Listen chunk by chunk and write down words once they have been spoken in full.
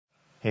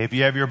Hey, if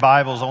you have your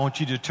Bibles, I want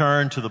you to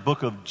turn to the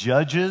book of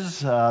Judges,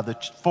 the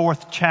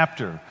fourth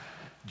chapter.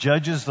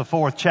 Judges, the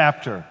fourth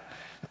chapter.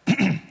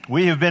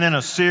 We have been in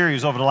a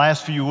series over the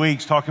last few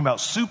weeks talking about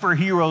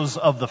superheroes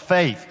of the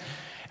faith.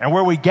 And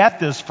where we get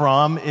this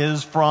from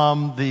is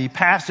from the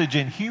passage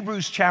in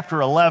Hebrews chapter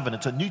 11.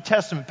 It's a New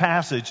Testament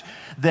passage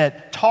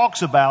that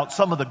talks about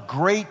some of the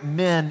great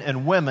men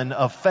and women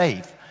of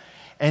faith.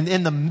 And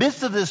in the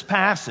midst of this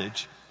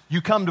passage,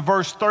 you come to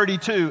verse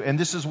 32, and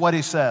this is what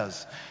he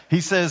says.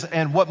 He says,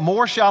 "And what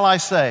more shall I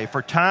say?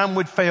 For time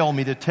would fail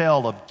me to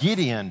tell of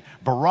Gideon,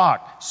 Barak,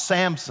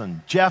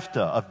 Samson,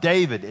 Jephthah, of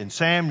David and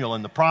Samuel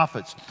and the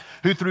prophets,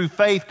 who through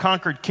faith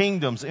conquered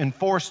kingdoms,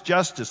 enforced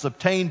justice,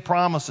 obtained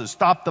promises,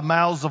 stopped the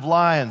mouths of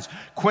lions,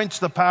 quenched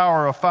the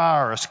power of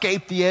fire,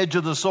 escaped the edge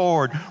of the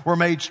sword, were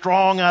made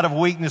strong out of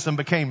weakness, and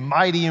became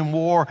mighty in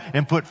war,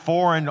 and put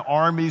foreign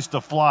armies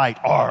to flight."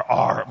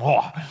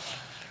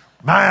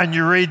 Man,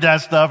 you read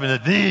that stuff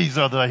and these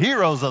are the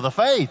heroes of the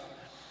faith.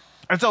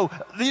 And so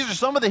these are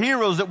some of the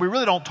heroes that we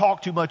really don't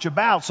talk too much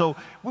about. So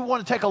we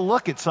want to take a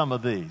look at some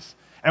of these.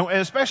 And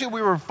especially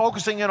we were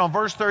focusing in on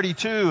verse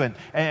 32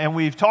 and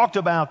we've talked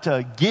about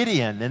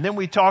Gideon, and then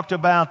we talked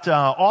about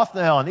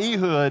Othniel and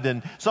Ehud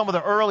and some of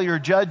the earlier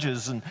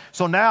judges. And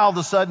so now all of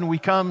a sudden we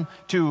come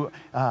to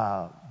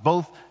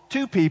both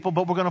two people,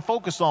 but we're going to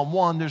focus on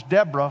one. There's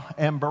Deborah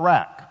and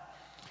Barak.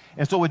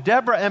 And so with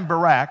Deborah and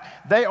Barak,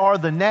 they are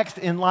the next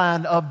in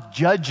line of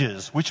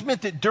judges, which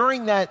meant that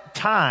during that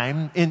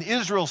time in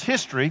Israel's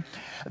history,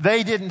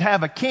 they didn't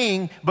have a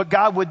king, but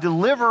God would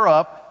deliver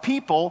up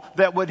people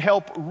that would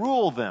help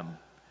rule them.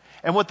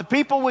 And what the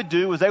people would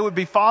do is they would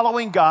be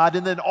following God,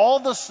 and then all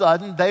of a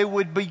sudden they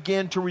would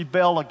begin to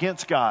rebel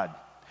against God.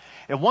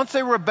 And once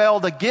they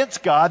rebelled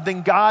against God,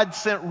 then God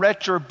sent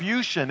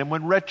retribution. And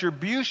when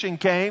retribution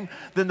came,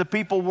 then the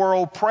people were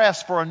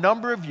oppressed for a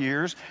number of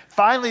years.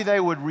 Finally, they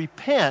would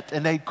repent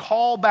and they'd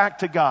call back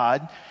to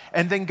God.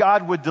 And then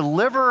God would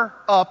deliver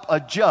up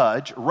a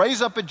judge,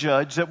 raise up a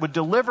judge that would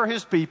deliver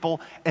his people.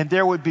 And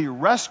there would be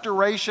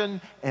restoration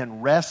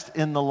and rest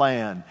in the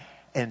land.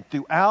 And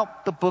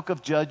throughout the book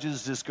of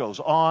Judges, this goes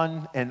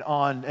on and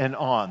on and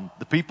on.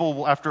 The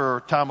people, after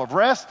a time of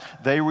rest,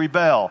 they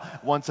rebel.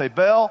 Once they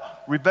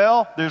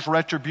rebel, there's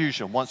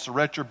retribution. Once the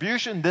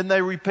retribution, then they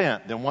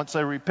repent. Then once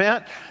they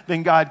repent,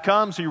 then God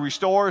comes, He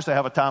restores, they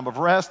have a time of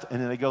rest,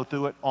 and then they go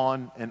through it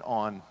on and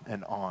on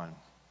and on.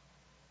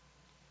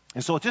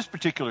 And so at this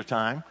particular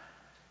time,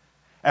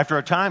 after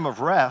a time of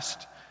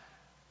rest,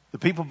 the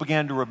people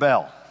began to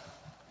rebel.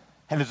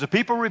 And as the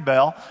people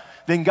rebel,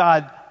 then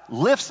God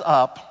lifts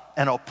up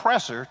an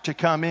oppressor to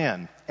come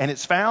in. And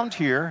it's found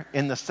here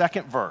in the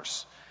second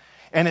verse.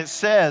 And it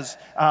says,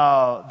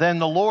 "Then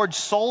the Lord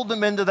sold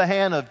them into the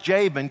hand of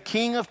Jabin,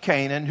 king of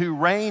Canaan, who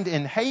reigned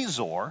in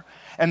Hazor.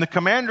 And the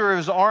commander of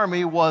his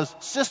army was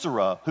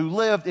Sisera, who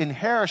lived in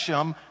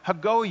Harosham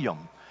Hagoyim."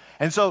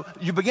 And so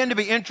you begin to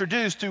be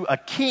introduced to a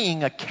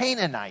king, a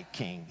Canaanite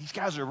king. These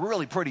guys are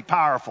really pretty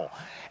powerful.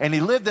 And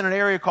he lived in an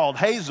area called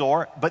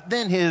Hazor, but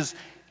then his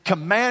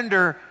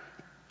commander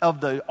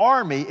of the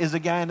army is a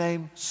guy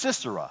named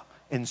Sisera.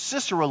 And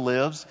Sisera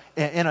lives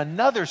in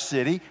another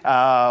city,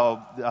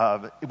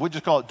 we'll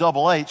just call it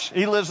Double H.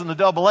 He lives in the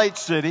Double H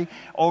city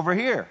over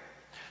here.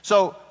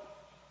 So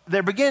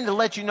they're beginning to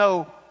let you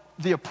know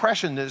the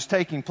oppression that is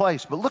taking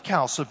place. But look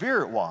how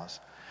severe it was.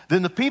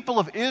 "Then the people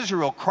of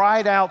Israel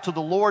cried out to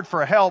the Lord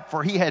for help,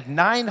 for he had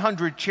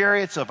 900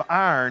 chariots of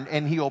iron,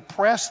 and he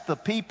oppressed the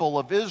people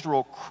of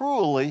Israel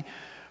cruelly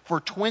for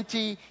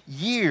 20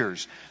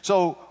 years.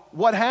 So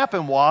what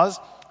happened was,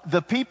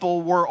 the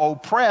people were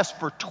oppressed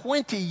for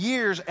 20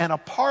 years, and a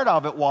part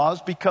of it was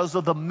because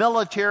of the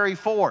military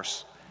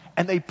force.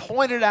 And they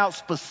pointed out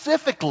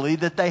specifically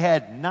that they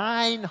had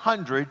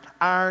 900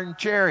 iron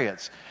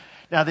chariots.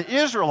 Now, the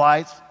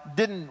Israelites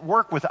didn't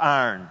work with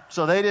iron,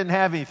 so they didn't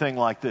have anything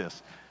like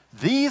this.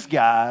 These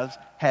guys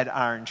had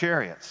iron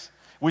chariots,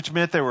 which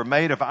meant they were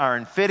made of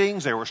iron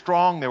fittings, they were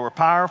strong, they were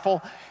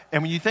powerful.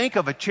 And when you think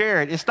of a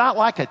chariot, it's not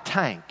like a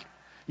tank.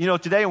 You know,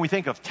 today when we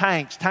think of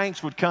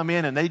tanks would come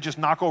in and they just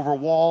knock over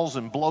walls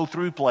and blow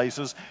through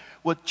places.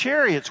 What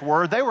chariots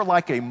were, they were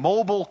like a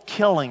mobile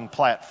killing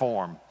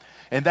platform.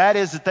 And that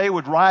is that they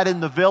would ride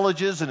in the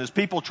villages, and as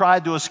people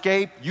tried to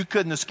escape, you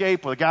couldn't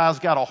escape. Well, the guy's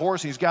got a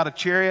horse, he's got a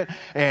chariot,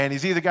 and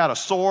he's either got a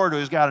sword or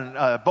he's got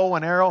a bow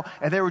and arrow,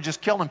 and they were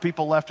just killing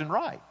people left and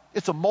right.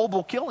 It's a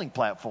mobile killing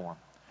platform.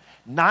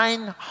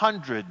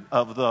 900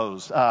 of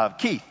those.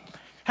 Keith,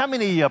 how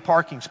many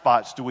parking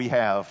spots do we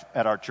have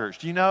at our church?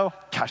 Do you know?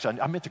 Gosh,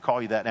 I meant to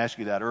call you that and ask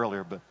you that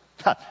earlier, but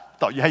I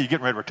thought, hey, you're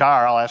getting ready to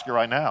retire. I'll ask you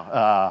right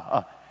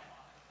now.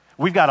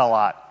 We've got a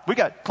lot. We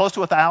got close to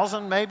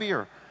 1,000 maybe,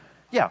 or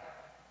yeah.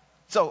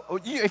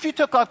 So if you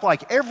took up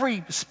like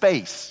every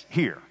space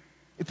here,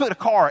 you put a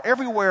car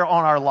everywhere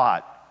on our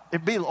lot,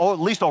 it'd be at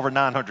least over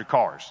 900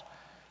 cars.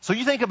 So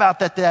you think about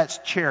that, that's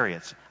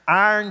chariots,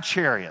 iron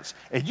chariots.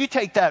 And you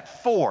take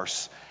that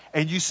force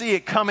and you see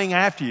it coming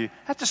after you,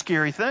 that's a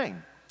scary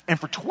thing. And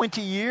for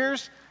 20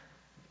 years,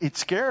 it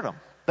scared them.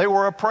 They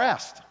were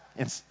oppressed.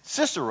 And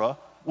Sisera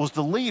was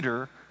the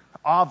leader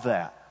of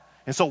that.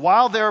 And so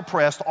while they're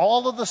oppressed,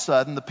 all of a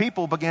sudden the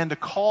people began to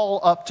call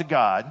up to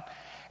God.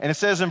 And it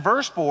says in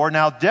verse 4,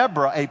 now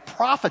Deborah, a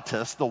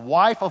prophetess, the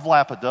wife of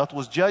Lapidoth,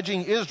 was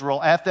judging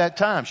Israel at that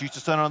time. She used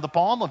to stand under the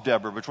palm of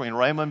Deborah between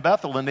Ramah and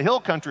Bethel in the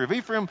hill country of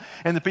Ephraim,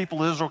 and the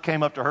people of Israel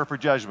came up to her for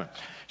judgment.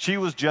 She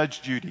was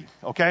Judge Judy,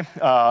 okay?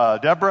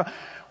 Deborah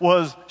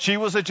she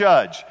was a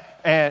judge.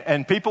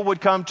 And people would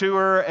come to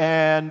her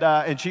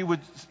and she would,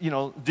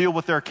 deal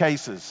with their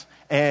cases.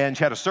 And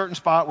she had a certain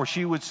spot where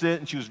she would sit,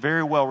 and she was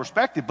very well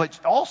respected. But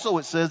also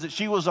it says that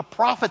she was a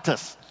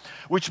prophetess,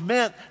 which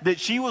meant that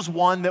she was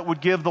one that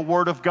would give the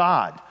word of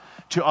God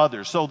to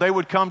others. So they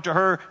would come to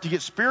her to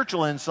get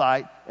spiritual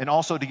insight and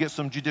also to get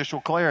some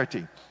judicial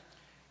clarity.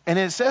 And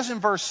it says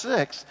in verse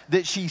 6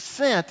 that she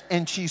sent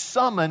and she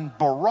summoned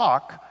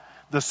Barak,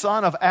 the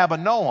son of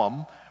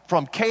Abinoam,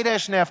 from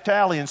Kadesh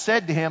Naphtali, and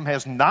said to him,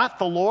 has not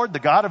the Lord, the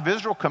God of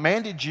Israel,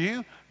 commanded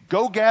you?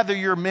 Go gather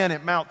your men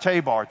at Mount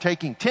Tabor,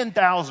 taking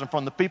 10,000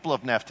 from the people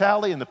of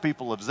Naphtali and the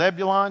people of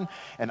Zebulun,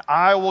 and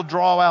I will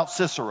draw out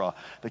Sisera,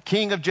 the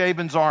king of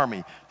Jabin's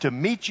army, to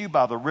meet you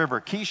by the river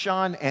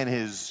Kishon and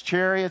his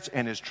chariots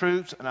and his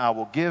troops, and I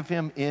will give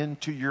him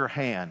into your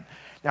hand.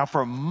 Now,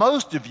 for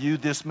most of you,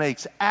 this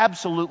makes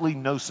absolutely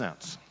no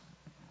sense,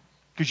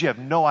 because you have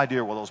no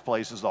idea where those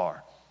places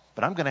are.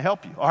 But I'm going to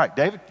help you. All right,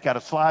 David, got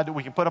a slide that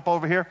we can put up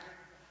over here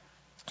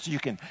so you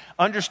can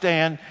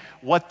understand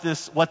what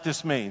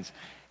this means.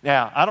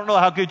 Now, I don't know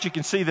how good you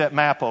can see that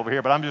map over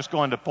here, but I'm just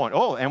going to point.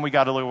 Oh, and we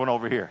got a little one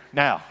over here.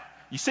 Now,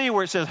 you see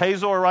where it says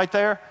Hazor right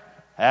there?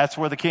 That's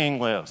where the king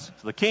lives.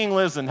 So the king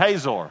lives in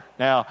Hazor.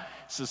 Now,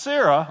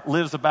 Sisera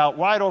lives about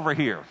right over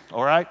here,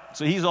 all right?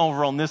 So he's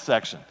over on this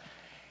section.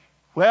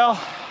 Well,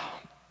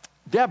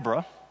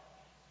 Deborah,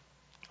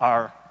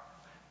 our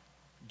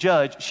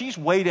judge, she's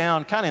way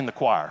down kind of in the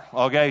choir,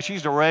 okay?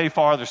 She's way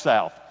farther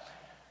south.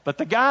 But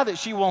the guy that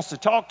she wants to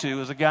talk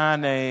to is a guy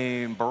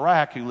named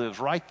Barak who lives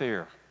right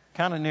there,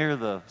 kind of near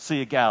the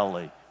Sea of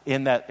Galilee,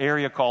 in that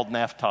area called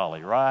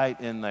Naphtali, right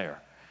in there.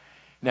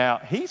 Now,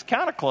 he's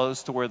kind of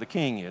close to where the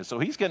king is, so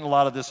he's getting a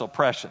lot of this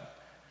oppression.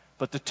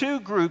 But the two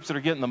groups that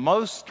are getting the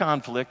most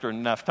conflict are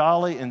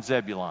Naphtali and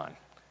Zebulun.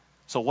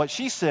 So what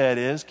she said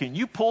is, can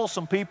you pull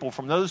some people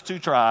from those two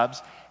tribes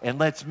and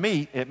let's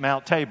meet at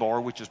Mount Tabor,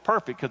 which is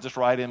perfect because it's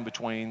right in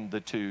between the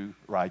two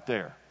right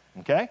there,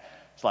 okay?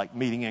 It's like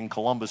meeting in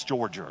Columbus,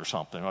 Georgia or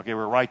something. Okay,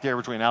 we're right there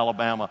between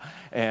Alabama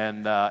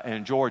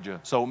and Georgia.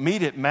 So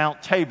meet at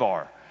Mount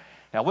Tabor.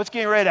 Now, what's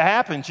getting ready to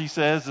happen, she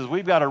says, is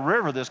we've got a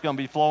river that's going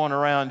to be flowing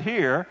around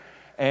here,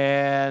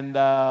 and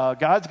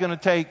God's going to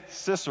take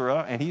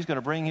Sisera, and he's going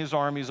to bring his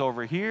armies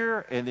over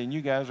here, and then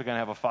you guys are going to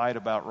have a fight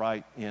about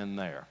right in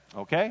there.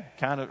 Okay?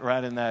 Kind of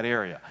right in that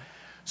area.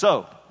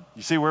 So,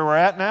 you see where we're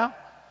at now?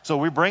 So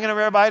we're bringing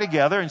everybody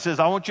together and says,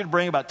 I want you to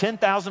bring about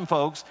 10,000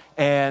 folks,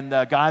 and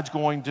God's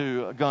going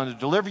to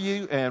deliver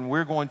you, and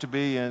we're going to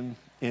be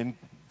in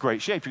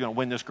great shape. You're going to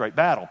win this great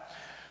battle.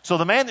 So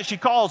the man that she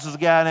calls is a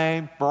guy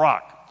named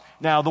Barak.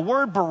 Now, the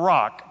word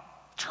Barak,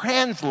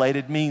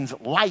 translated, means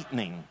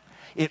lightning.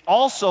 It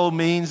also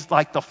means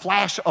like the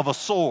flash of a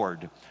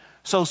sword.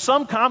 So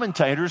some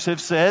commentators have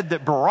said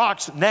that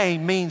Barak's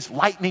name means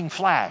lightning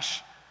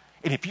flash.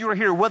 And if you were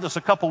here with us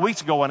a couple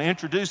weeks ago when I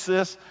introduced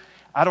this,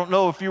 I don't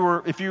know if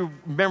your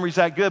memory's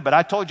that good, but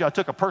I told you I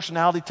took a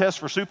personality test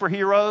for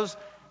superheroes,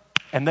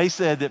 and they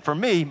said that for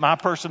me, my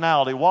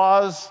personality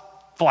was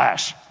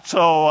Flash.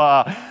 So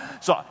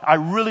I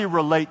really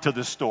relate to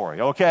this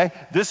story, okay?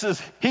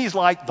 He's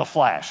like the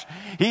Flash.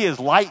 He is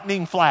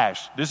lightning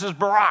flash. This is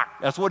Barak.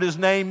 That's what his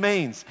name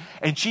means.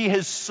 And she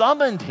has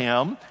summoned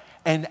him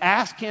and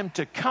asked him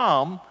to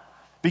come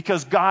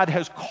because God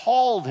has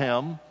called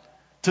him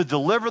to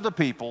deliver the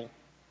people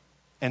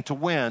and to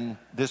win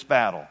this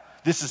battle.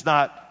 This is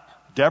not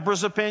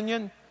Deborah's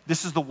opinion.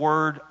 This is the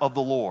word of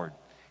the Lord.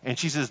 And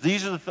she says,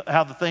 these are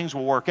how the things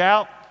will work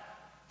out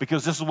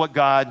because this is what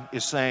God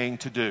is saying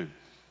to do.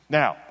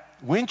 Now,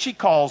 when she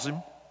calls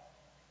him,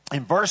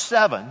 in verse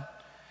 7,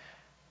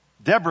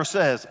 Deborah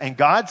says, and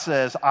God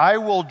says, I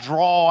will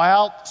draw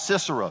out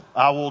Sisera.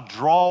 I will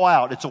draw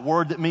out. It's a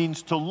word that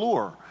means to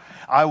lure.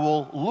 I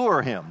will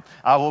lure him.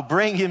 I will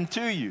bring him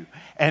to you.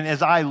 And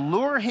as I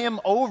lure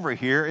him over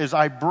here, as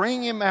I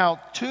bring him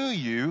out to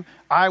you,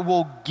 I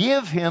will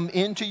give him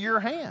into your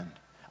hand.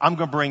 I'm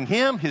going to bring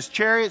him, his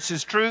chariots,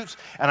 his troops,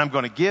 and I'm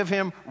going to give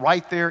him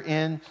right there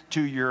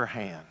into your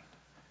hand.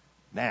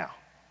 Now,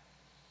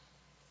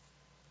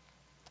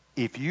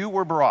 if you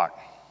were Barak,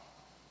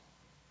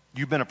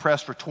 you've been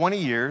oppressed for 20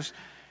 years.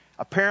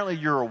 Apparently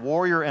you're a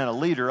warrior and a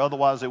leader,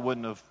 otherwise they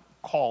wouldn't have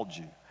called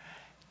you.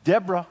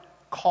 Deborah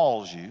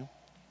calls you.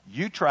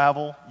 You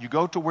travel, you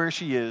go to where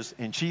she is,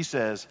 and she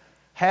says,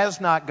 has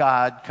not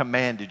God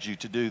commanded you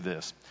to do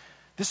this?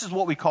 This is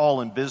what we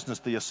call in business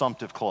the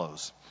assumptive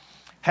close.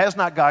 Has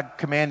not God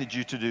commanded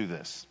you to do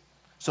this?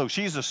 So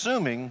she's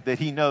assuming that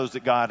he knows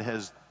that God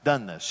has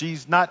done this.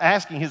 She's not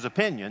asking his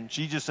opinion.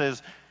 She just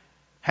says,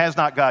 has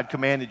not God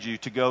commanded you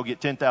to go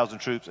get 10,000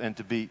 troops and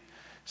to beat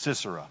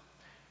Sisera?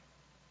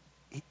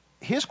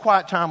 His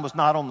quiet time was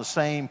not on the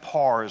same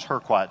par as her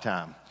quiet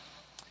time,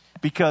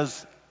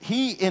 because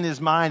he in his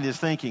mind is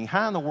thinking,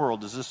 how in the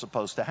world is this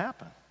supposed to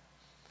happen?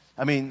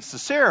 I mean,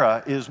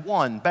 Sisera is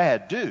one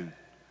bad dude.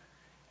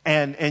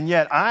 And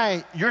yet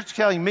you're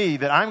telling me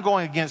that I'm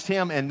going against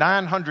him and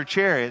 900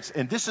 chariots,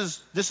 and this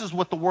is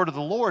what the word of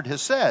the Lord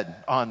has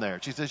said on there.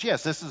 She says,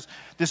 yes, this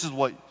is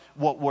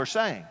what we're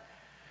saying.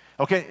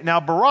 Okay, now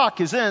Barak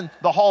is in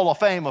the Hall of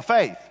Fame of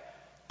faith,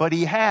 but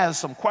he has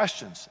some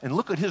questions. And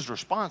look at his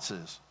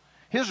responses.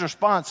 His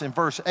response in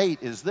verse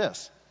 8 is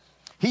this.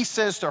 He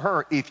says to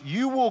her, if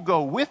you will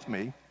go with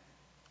me,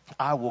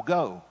 I will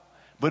go.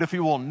 But if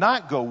you will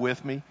not go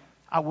with me,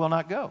 I will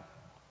not go.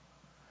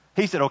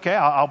 He said, okay,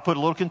 I'll put a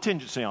little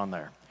contingency on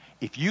there.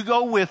 If you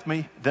go with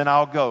me, then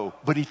I'll go.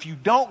 But if you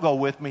don't go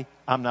with me,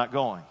 I'm not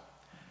going.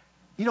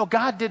 You know,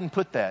 God didn't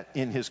put that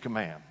in his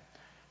command.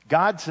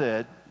 God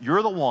said,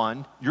 you're the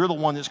one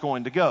that's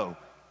going to go.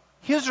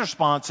 His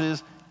response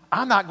is,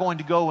 I'm not going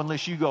to go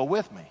unless you go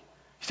with me.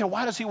 He said,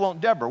 why does he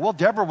want Deborah? Well,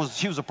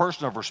 she was a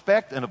person of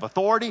respect and of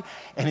authority,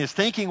 and his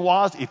thinking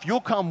was, if you'll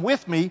come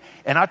with me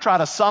and I try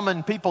to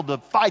summon people to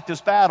fight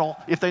this battle,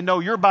 if they know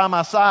you're by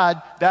my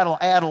side, that'll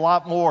add a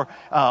lot more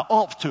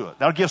oomph to it.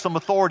 That'll give some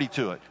authority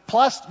to it.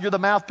 Plus, you're the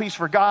mouthpiece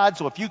for God,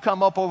 so if you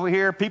come up over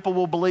here, people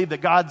will believe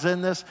that God's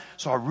in this,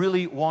 so I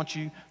really want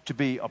you to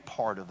be a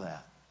part of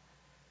that.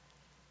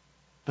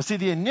 But see,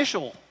 the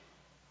initial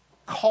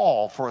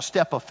call for a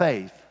step of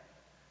faith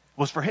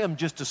was for him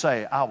just to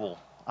say, I will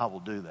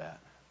do that.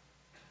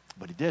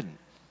 But he didn't.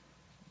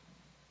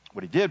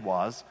 What he did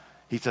was,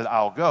 he said,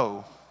 I'll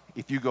go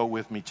if you go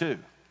with me too.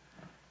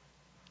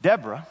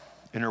 Deborah,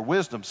 in her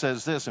wisdom,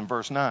 says this in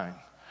verse 9.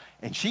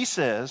 And she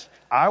says,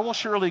 I will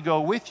surely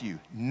go with you.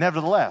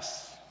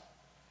 Nevertheless,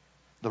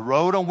 the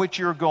road on which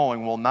you're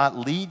going will not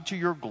lead to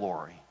your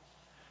glory.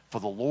 For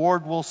the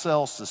Lord will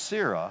sell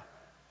Sisera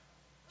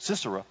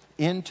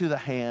into the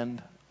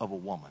hand of a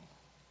woman.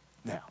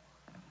 Now,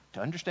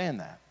 to understand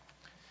that,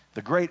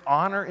 the great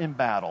honor in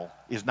battle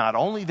is not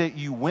only that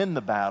you win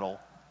the battle,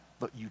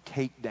 but you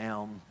take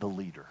down the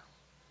leader.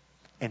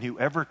 And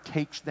whoever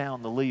takes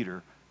down the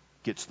leader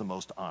gets the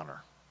most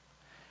honor.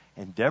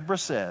 And Deborah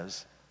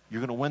says,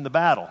 you're going to win the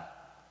battle,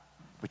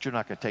 but you're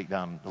not going to take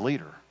down the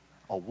leader.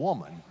 A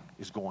woman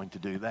is going to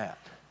do that.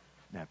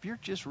 Now, if you're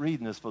just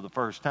reading this for the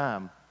first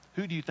time,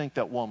 who do you think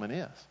that woman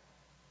is?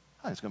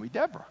 Oh, it's going to be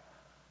Deborah.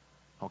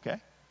 Okay?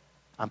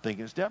 I'm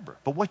thinking it's Deborah.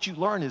 But what you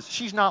learn is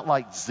she's not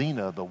like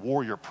Xena, the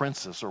warrior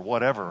princess or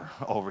whatever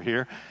over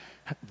here.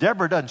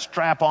 Deborah doesn't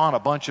strap on a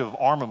bunch of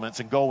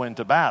armaments and go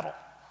into battle.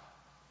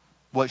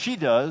 What she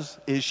does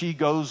is she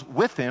goes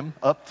with him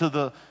up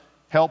to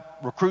help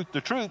recruit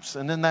the troops,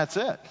 and then that's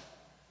it.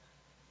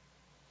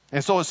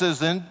 And so it says,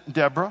 then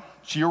Deborah,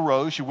 she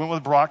arose, she went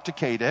with Barak to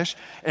Kadesh,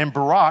 and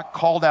Barak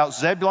called out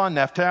Zebulun,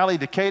 Naphtali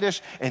to Kadesh,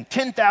 and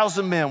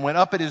 10,000 men went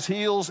up at his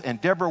heels,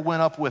 and Deborah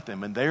went up with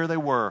him. And there they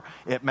were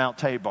at Mount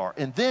Tabor.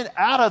 And then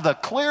out of the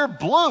clear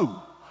blue,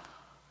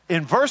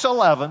 in verse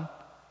 11,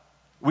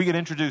 we get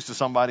introduced to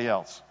somebody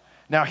else.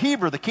 Now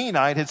Heber the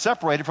Kenite had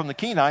separated from the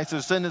Kenites, the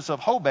descendants of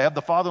Hobab,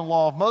 the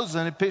father-in-law of Moses,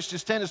 and had pitched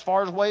his tent as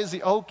far away as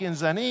the oak in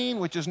Zanin,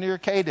 which is near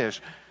Kadesh.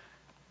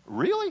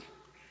 Really?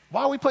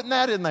 Why are we putting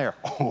that in there?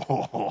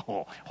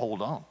 Oh,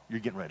 hold on.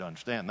 You're getting ready to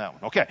understand that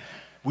one. Okay.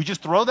 We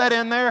just throw that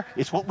in there.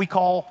 It's what we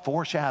call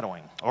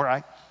foreshadowing. All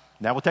right.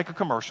 Now we'll take a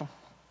commercial.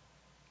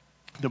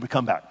 Then we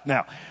come back.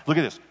 Now, look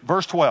at this.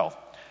 Verse 12.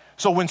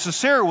 So when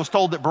Sisera was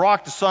told that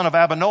Barak, the son of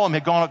Abinoam,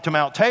 had gone up to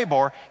Mount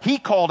Tabor, he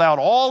called out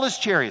all his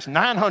chariots,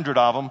 900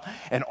 of them,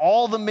 and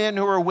all the men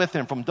who were with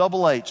him from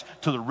Double H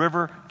to the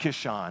river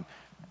Kishon.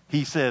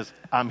 He says,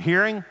 I'm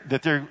hearing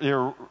that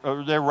they're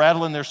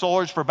rattling their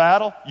swords for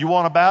battle. You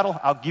want a battle?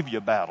 I'll give you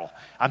a battle.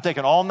 I'm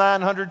taking all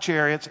 900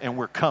 chariots and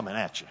we're coming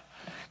at you.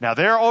 Now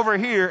they're over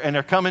here and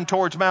they're coming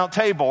towards Mount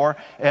Tabor,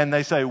 and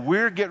they say,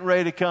 we're getting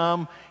ready to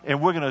come and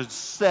we're going to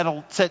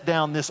set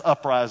down this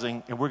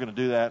uprising, and we're going to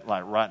do that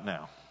like right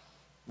now.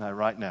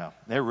 Right now.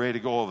 They're ready to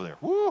go over there.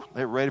 Woo!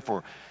 They're ready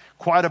for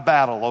quite a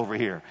battle over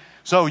here.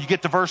 So you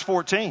get to verse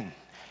 14.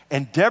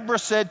 And Deborah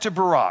said to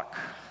Barak,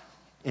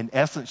 in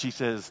essence, she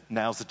says,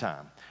 now's the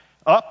time.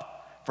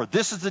 Up, for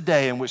this is the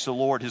day in which the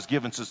Lord has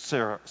given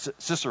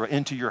Sisera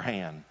into your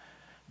hand.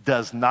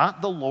 Does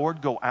not the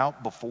Lord go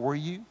out before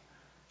you?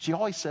 She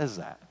always says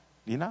that,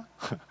 you know.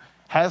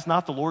 Has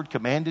not the Lord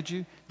commanded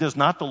you? Does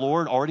not the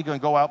Lord already going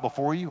to go out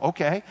before you?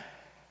 Okay.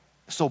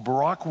 So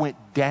Barak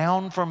went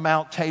down from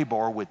Mount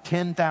Tabor with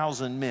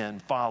 10,000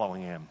 men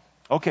following him.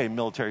 Okay,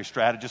 military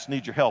strategists,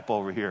 need your help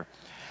over here.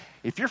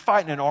 If you're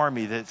fighting an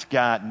army that's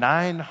got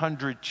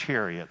 900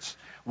 chariots,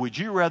 would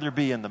you rather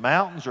be in the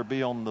mountains or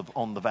be on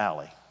the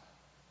valley?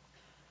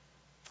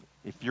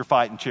 If you're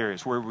fighting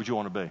chariots, where would you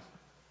want to be?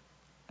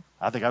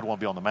 I think I'd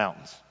want to be on the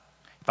mountains.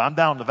 If I'm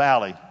down in the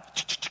valley,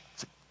 it's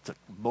a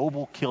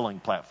mobile killing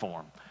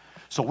platform.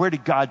 So where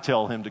did God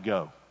tell him to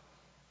go?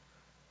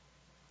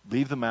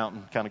 Leave the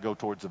mountain, kind of go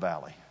towards the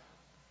valley.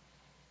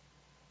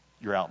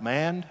 You're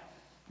outmanned,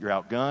 you're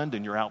outgunned,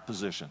 and you're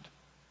outpositioned.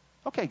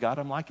 Okay, God,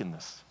 I'm liking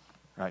this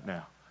right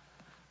now.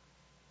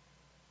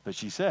 But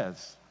she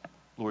says,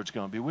 Lord's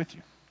going to be with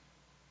you.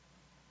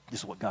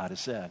 This is what God has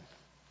said.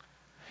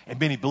 And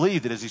many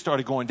believed that as he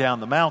started going down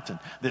the mountain,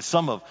 that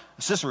some of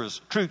Sisera's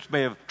troops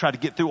may have tried to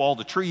get through all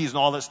the trees and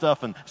all that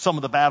stuff, and some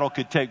of the battle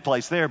could take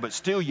place there, but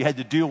still you had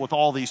to deal with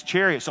all these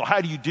chariots. So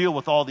how do you deal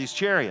with all these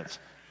chariots?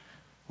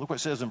 Look what it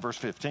says in verse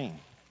 15.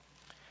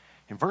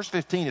 In verse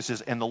 15 it says,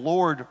 "And the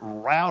Lord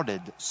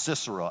routed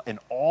Sisera and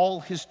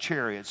all his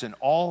chariots and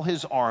all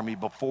his army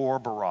before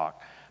Barak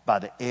by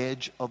the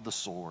edge of the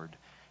sword.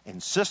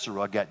 And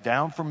Sisera got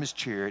down from his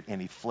chariot and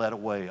he fled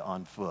away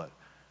on foot."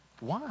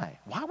 Why?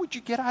 Why would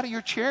you get out of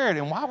your chariot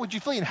and why would you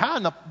flee? And how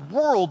in the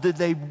world did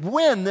they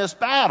win this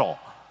battle?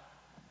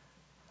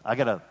 I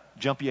got to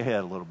jump you ahead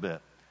a little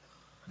bit.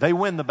 They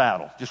win the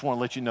battle. Just want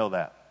to let you know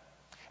that.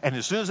 And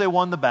as soon as they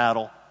won the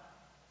battle,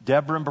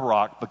 Deborah and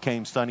Barak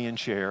became Sonny and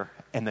Cher,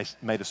 and they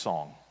made a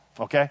song.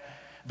 Okay?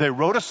 They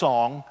wrote a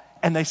song,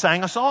 and they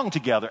sang a song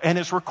together, and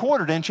it's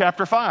recorded in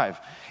chapter 5.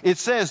 It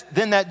says,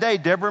 "Then that day,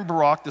 Deborah and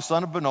Barak, the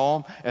son of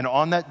Benoam, and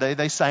on that day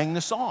they sang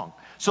the song."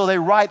 So they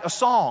write a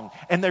song,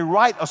 and they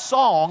write a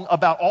song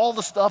about all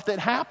the stuff that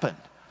happened.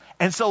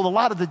 And so a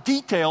lot of the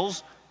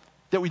details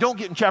that we don't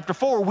get in chapter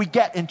 4, we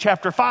get in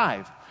chapter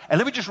 5. And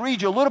let me just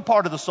read you a little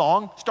part of the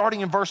song,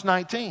 starting in verse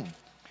 19.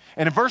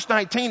 And in verse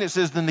 19 it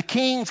says, "Then the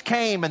kings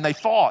came and they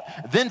fought.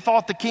 Then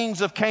fought the kings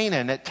of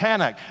Canaan at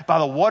Tanakh by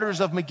the waters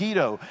of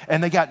Megiddo.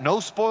 And they got no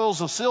spoils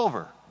of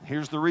silver."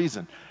 Here's the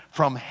reason.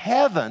 "From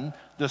heaven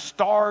the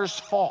stars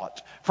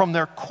fought. From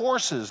their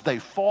courses they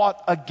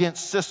fought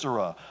against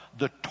Sisera.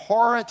 The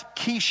torrent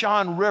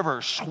Kishon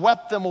River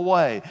swept them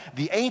away.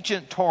 The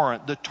ancient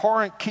torrent, the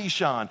torrent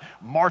Kishon,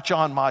 march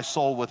on my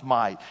soul with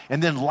might.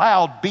 And then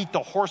loud beat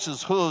the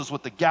horses' hooves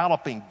with the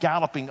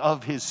galloping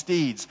of his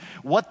steeds."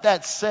 What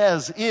that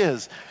says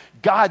is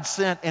God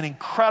sent an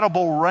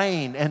incredible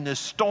rain in this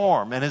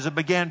storm. And as it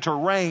began to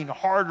rain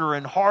harder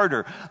and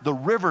harder, the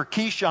river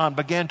Kishon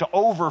began to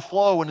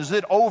overflow. And as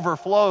it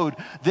overflowed,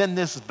 then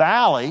this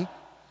valley,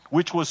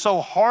 which was so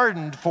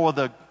hardened for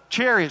the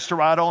chariots to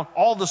ride on,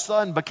 all of a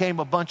sudden became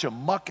a bunch of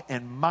muck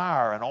and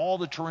mire, and all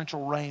the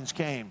torrential rains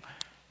came,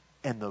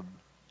 and the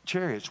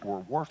chariots were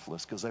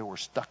worthless because they were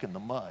stuck in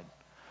the mud.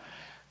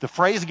 The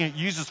phrasing it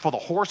uses for the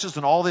horses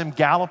and all them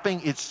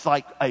galloping, it's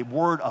like a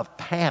word of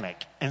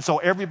panic. And so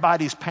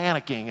everybody's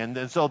panicking,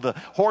 and so the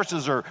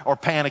horses are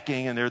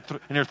panicking,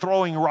 and they're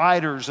throwing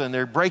riders, and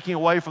they're breaking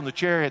away from the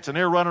chariots, and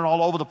they're running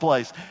all over the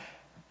place.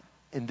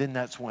 And then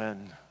that's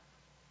when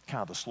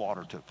kind of the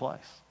slaughter took place.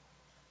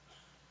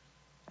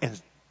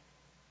 And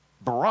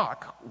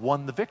Barak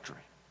won the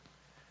victory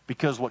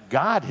because what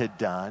God had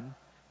done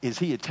is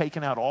he had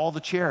taken out all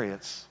the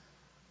chariots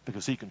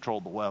because he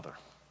controlled the weather.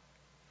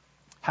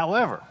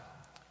 However,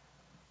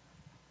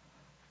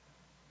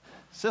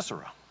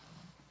 Sisera,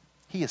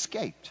 he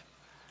escaped.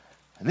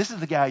 And this is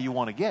the guy you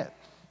want to get.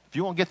 If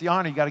you want to get the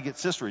honor, you got to get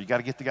Sisera. You got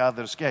to get the guy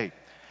that escaped.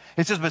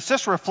 It says, "But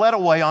Sisera fled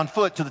away on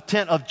foot to the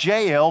tent of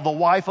Jael, the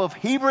wife of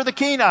Heber the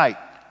Kenite."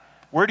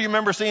 Where do you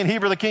remember seeing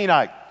Heber the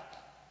Kenite?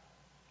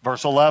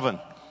 Verse 11.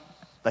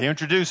 They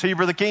introduced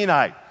Heber the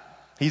Kenite.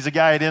 He's a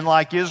guy who didn't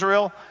like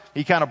Israel.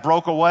 He kind of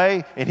broke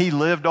away, and he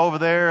lived over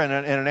there in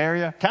an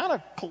area kind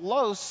of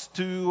close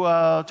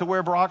to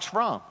where Barak's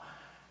from.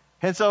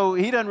 And so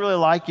he doesn't really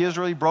like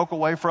Israel. He broke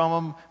away from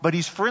him, but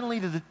he's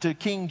friendly to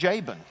King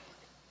Jabin.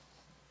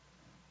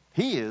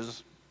 He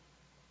is,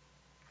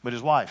 but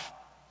his wife,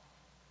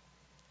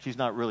 she's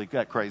not really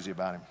that crazy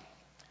about him.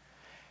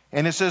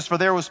 And it says, "For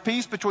there was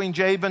peace between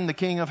Jabin, the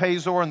king of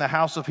Hazor, and the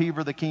house of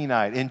Heber the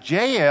Kenite. And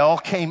Jael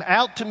came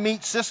out to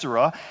meet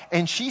Sisera,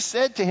 and she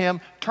said to him,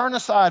 'Turn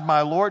aside,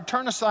 my lord,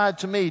 turn aside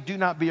to me, do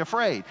not be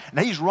afraid.'"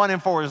 Now he's running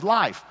for his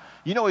life.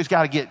 You know he's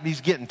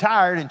getting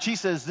tired, and she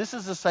says, "This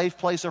is a safe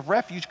place of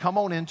refuge, come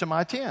on into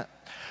my tent."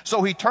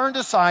 So he turned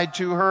aside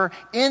to her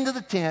into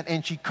the tent,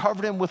 and she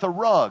covered him with a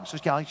rug. So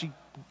she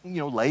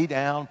lay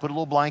down, put a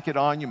little blanket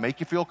on you, make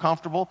you feel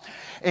comfortable.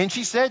 And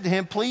she said to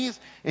him, "Please,"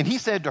 and he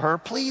said to her,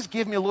 "Please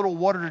give me a little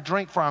water to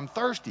drink, for I'm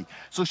thirsty."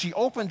 So she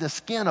opened a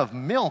skin of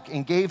milk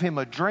and gave him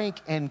a drink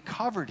and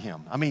covered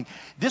him. I mean,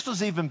 this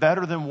was even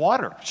better than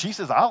water. She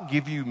says, "I'll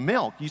give you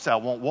milk." You say, "I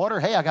want water."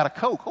 "Hey, I got a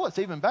Coke." "Oh, it's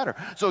even better."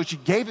 So she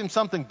gave him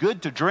something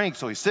good to drink.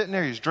 So he's sitting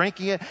there, he's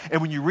drinking it. And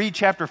when you read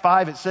chapter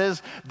 5, it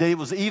says that it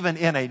was even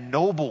in a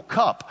noble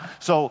cup.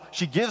 So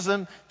she gives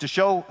him, to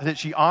show that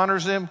she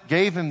honors him,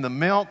 gave him the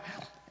milk.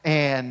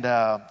 And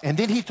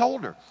then he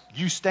told her,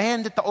 "You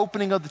stand at the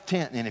opening of the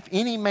tent, and if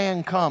any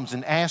man comes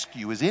and asks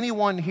you, 'Is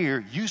anyone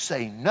here?' you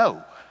say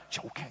no." She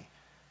said, "Okay."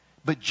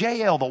 But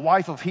Jael, the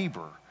wife of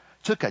Heber,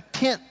 took a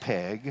tent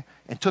peg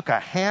and took a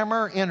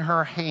hammer in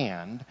her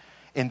hand,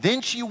 and then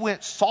she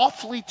went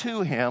softly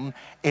to him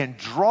and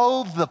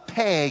drove the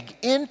peg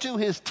into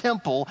his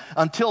temple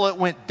until it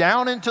went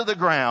down into the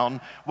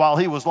ground while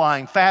he was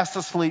lying fast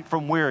asleep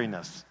from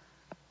weariness.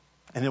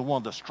 And then one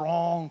of the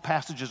strong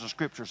passages of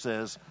Scripture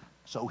says,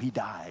 "So he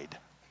died."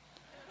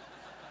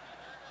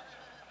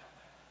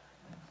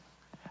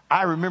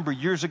 I remember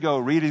years ago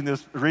reading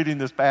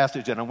this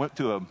passage, and I went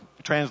to a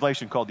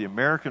translation called the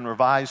American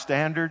Revised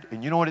Standard,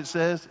 and you know what it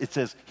says? It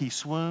says, "He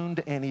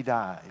swooned and he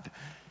died."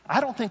 I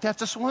don't think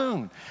that's a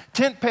swoon.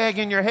 Tent peg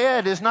in your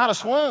head is not a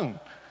swoon.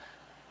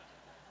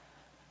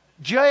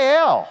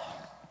 Jael,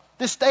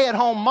 this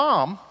stay-at-home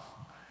mom,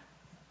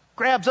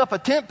 grabs up a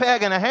tent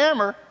peg and a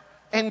hammer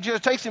and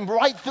just takes him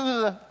right through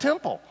the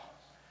temple.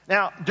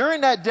 Now,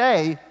 during that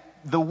day,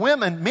 the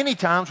women many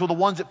times were the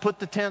ones that put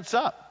the tents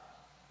up.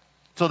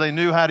 So they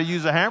knew how to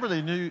use a hammer,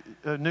 they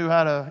knew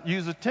how to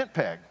use a tent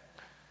peg.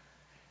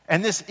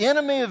 And this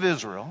enemy of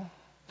Israel,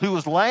 who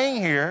was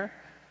laying here,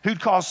 who'd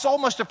caused so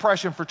much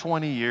depression for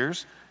 20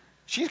 years,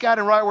 she's got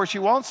him right where she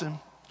wants him.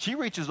 She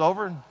reaches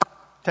over and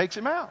takes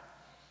him out.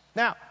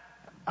 Now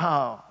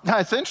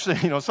it's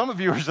interesting, some of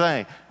you are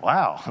saying,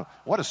 wow,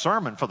 what a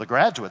sermon for the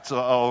graduates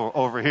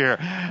over here.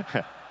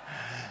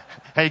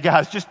 Hey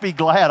guys, just be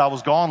glad I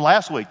was gone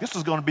last week. This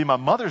was going to be my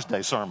Mother's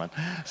Day sermon.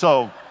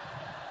 So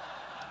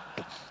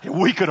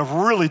we could have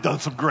really done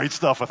some great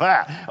stuff with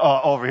that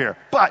over here.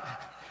 But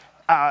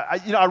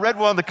I read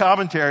one of the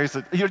commentaries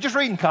that, just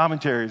reading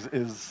commentaries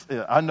is,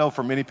 I know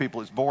for many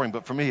people it's boring,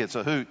 but for me it's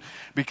a hoot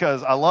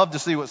because I love to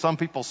see what some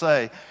people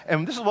say.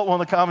 And this is what one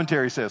of the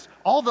commentaries says.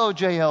 Although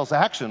Jael's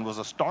action was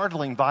a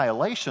startling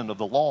violation of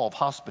the law of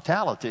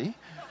hospitality,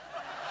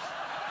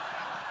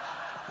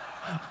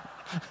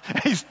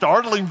 a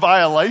startling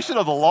violation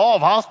of the law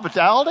of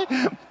hospitality?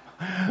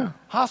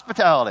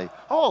 Hospitality.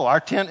 Oh, our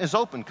tent is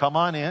open. Come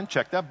on in.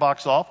 Check that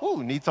box off.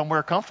 Ooh, need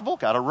somewhere comfortable?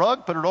 Got a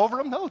rug? Put it over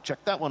them? No,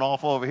 check that one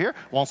off over here.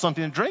 Want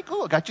something to drink?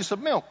 Ooh, I got you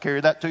some milk.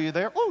 Carry that to you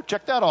there. Ooh,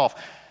 check that off.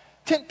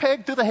 Tent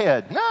peg to the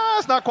head. No,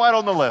 it's not quite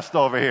on the list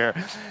over here.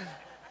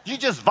 You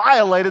just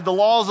violated the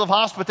laws of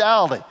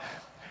hospitality.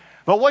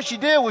 But what she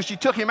did was she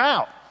took him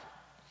out.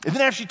 And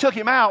then after she took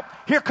him out,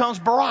 here comes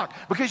Barak.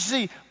 Because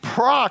you see,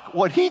 Barak,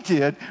 what he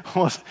did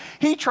was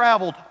he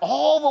traveled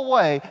all the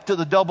way to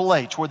the Double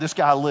H where this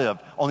guy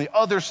lived on the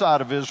other side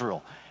of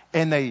Israel.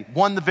 And they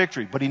won the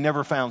victory, but he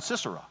never found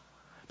Sisera.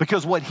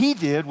 Because what he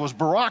did was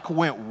Barak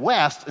went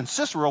west and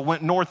Sisera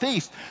went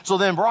northeast. So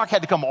then Barak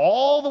had to come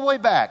all the way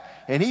back.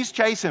 And he's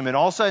chasing him. And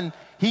all of a sudden,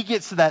 he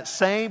gets to that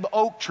same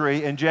oak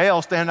tree and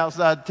Jael standing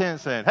outside the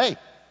tent saying, hey,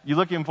 you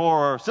looking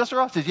for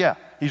Sisera? He says, yeah,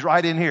 he's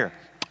right in here.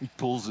 He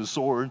pulls his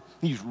sword.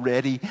 He's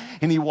ready.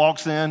 And he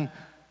walks in.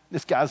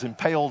 This guy's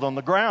impaled on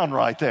the ground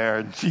right there.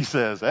 And she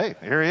says, hey,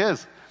 here he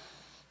is.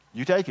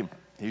 You take him.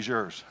 He's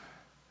yours.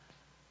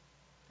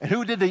 And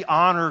who did the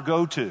honor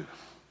go to?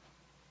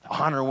 The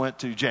honor went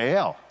to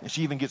Jael. And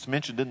she even gets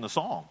mentioned in the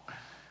song.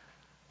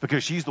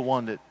 Because she's the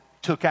one that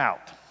took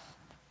out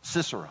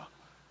Sisera.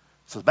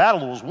 So the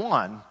battle was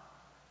won,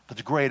 but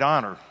the great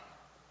honor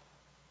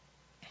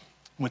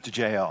went to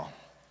Jael.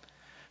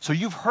 So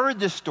you've heard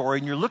this story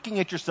and you're looking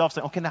at yourself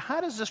saying, okay, now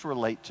how does this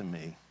relate to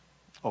me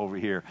over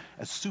here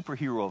as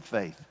superhero of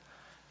faith?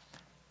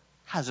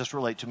 How does this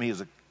relate to me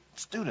as a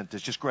student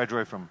that's just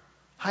graduated from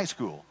high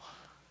school,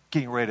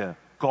 getting ready to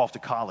go off to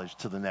college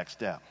to the next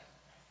step?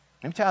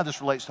 Let me tell you how this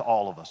relates to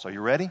all of us. Are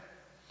you ready?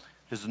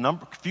 There's a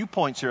few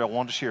points here I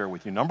want to share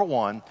with you. Number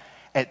one,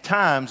 at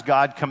times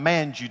God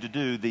commands you to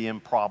do the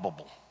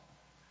improbable.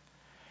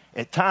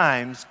 At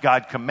times,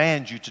 God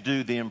commands you to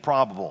do the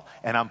improbable.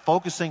 And I'm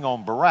focusing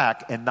on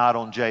Barak and not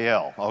on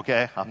Jael,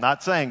 okay? I'm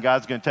not saying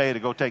God's going to tell you to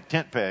go take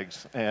tent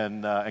pegs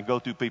and go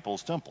through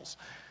people's temples.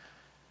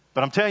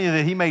 But I'm telling you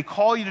that he may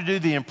call you to do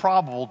the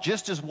improbable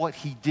just as what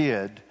he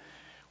did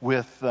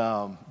with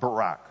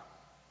Barak.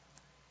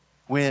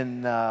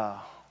 When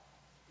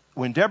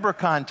Deborah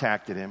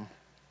contacted him,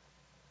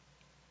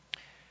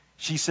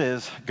 she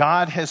says,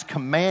 God has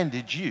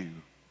commanded you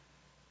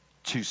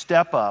to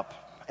step up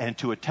and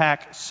to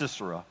attack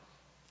Sisera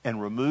and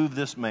remove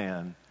this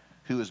man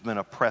who has been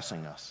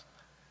oppressing us.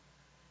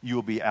 You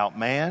will be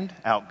outmanned,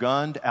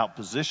 outgunned,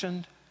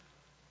 outpositioned,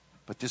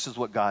 but this is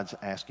what God's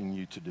asking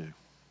you to do.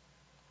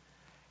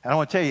 And I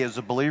want to tell you, as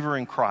a believer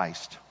in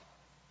Christ,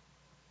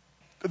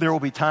 there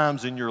will be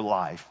times in your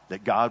life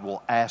that God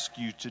will ask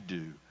you to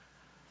do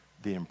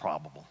the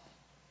improbable.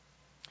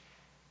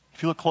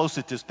 If you look close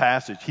at this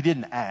passage, he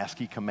didn't ask,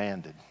 he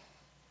commanded.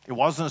 It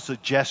wasn't a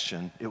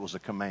suggestion, it was a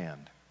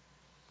command.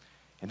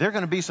 And there are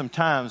going to be some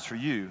times for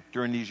you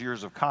during these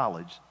years of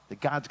college that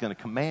God's going to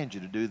command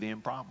you to do the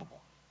improbable.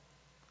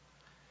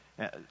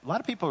 Now, a lot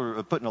of people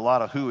are putting a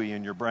lot of hooey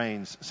in your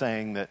brains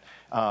saying that,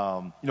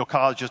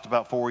 college is just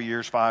about 4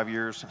 years, 5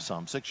 years,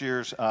 some 6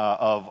 years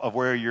of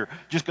where you're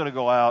just going to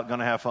go out,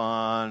 going to have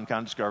fun, kind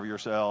of discover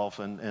yourself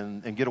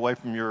and get away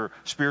from your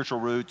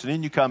spiritual roots. And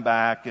then you come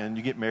back and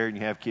you get married and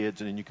you have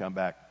kids and then you come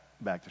back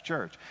to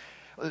church.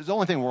 There's the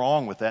only thing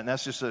wrong with that, and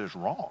that's just that it's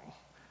wrong.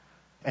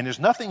 And there's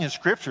nothing in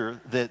Scripture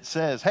that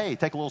says, hey,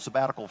 take a little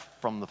sabbatical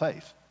from the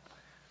faith.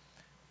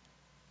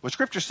 What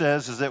Scripture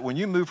says is that when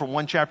you move from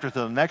one chapter to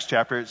the next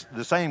chapter, it's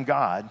the same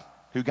God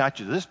who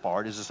got you to this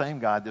part is the same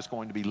God that's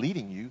going to be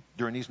leading you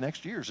during these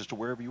next years as to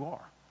wherever you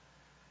are.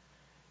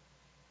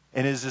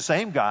 And it is the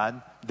same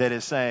God that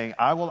is saying,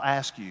 I will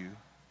ask you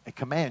and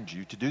command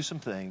you to do some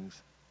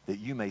things that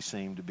you may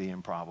seem to be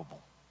improbable.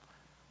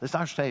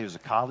 Listen, I should tell you, as a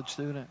college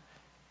student,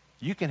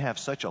 you can have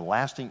such a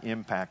lasting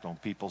impact on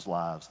people's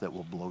lives that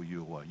will blow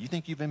you away. You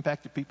think you've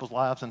impacted people's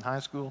lives in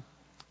high school?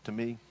 To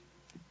me,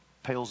 it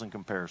pales in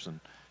comparison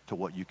to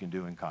what you can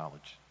do in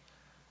college.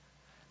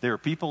 There are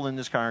people in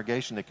this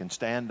congregation that can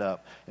stand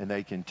up and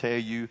they can tell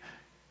you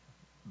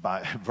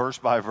by verse,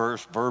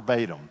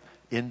 verbatim,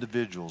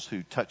 individuals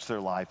who touched their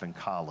life in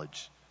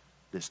college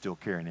that still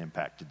carry an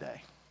impact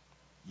today.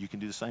 You can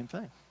do the same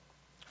thing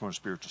from a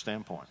spiritual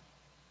standpoint.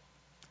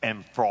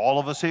 And for all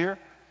of us here,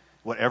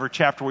 whatever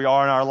chapter we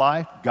are in our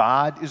life,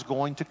 God is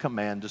going to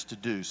command us to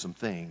do some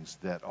things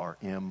that are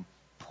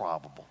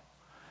improbable.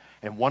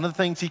 And one of the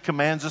things he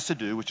commands us to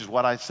do, which is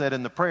what I said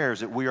in the prayer, is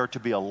that we are to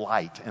be a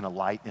light in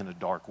a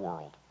dark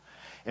world.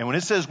 And when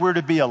it says we're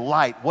to be a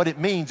light, what it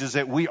means is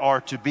that we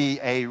are to be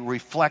a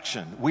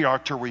reflection. We are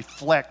to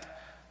reflect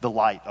the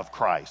light of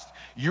Christ.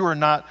 You are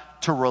not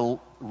to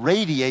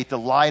radiate the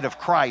light of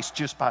Christ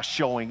just by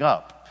showing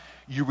up.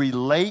 You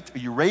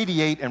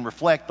radiate and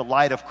reflect the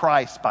light of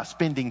Christ by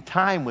spending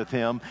time with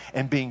him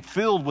and being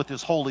filled with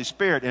his Holy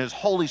Spirit. And his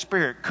Holy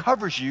Spirit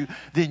covers you,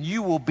 then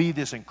you will be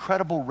this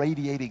incredible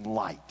radiating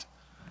light.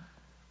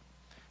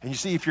 And you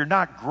see, if you're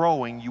not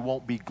growing, you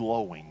won't be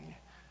glowing.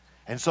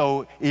 And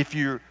so if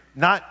you're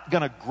not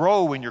going to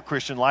grow in your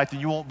Christian life, then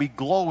you won't be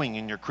glowing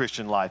in your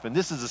Christian life. And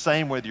this is the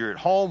same whether you're at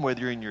home,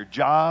 whether you're in your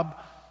job,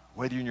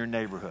 whether you're in your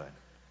neighborhood.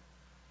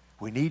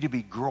 We need to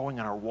be growing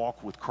in our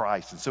walk with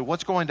Christ. And so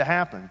what's going to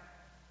happen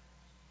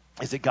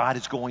is that God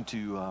is going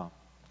to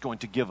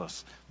give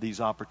us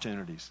these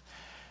opportunities.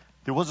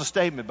 There was a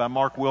statement by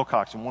Mark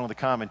Wilcox in one of the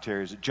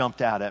commentaries that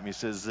jumped out at me. It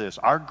says this: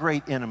 our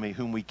great enemy,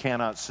 whom we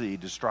cannot see,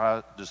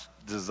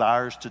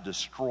 desires to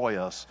destroy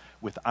us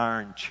with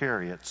iron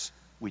chariots,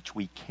 which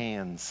we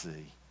can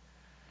see.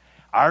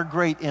 Our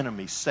great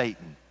enemy,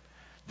 Satan,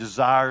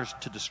 desires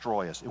to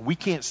destroy us. And we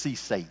can't see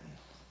Satan.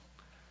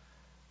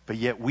 But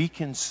yet we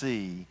can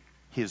see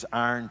his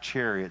iron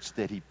chariots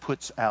that he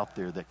puts out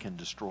there that can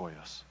destroy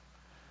us.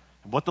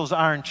 And what those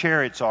iron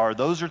chariots are,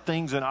 those are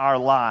things in our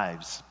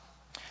lives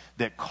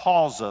that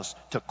cause us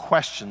to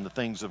question the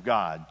things of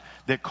God,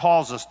 that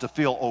cause us to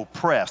feel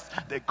oppressed,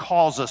 that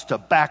cause us to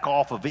back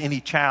off of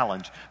any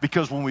challenge.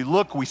 Because when we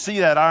look, we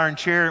see that iron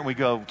chariot and we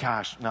go,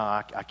 gosh, no,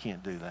 I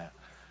can't do that.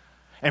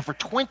 And for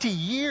 20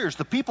 years,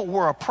 the people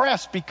were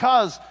oppressed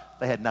because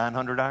they had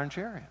 900 iron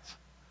chariots.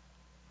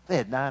 They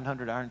had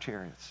 900 iron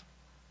chariots.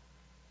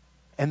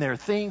 And there are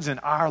things in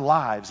our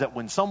lives that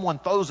when someone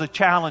throws a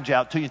challenge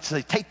out to you and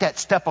say, take that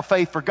step of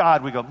faith for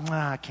God, we go,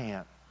 nah, I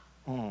can't.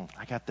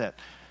 I got that.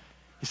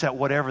 It's that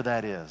whatever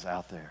that is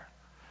out there.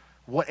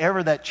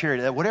 Whatever that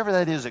charity, whatever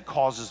that is that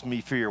causes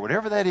me fear,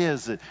 whatever that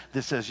is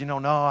that says, no,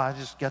 I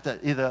just got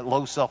that either that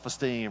low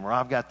self-esteem or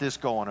I've got this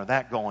going or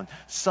that going.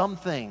 Some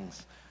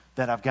things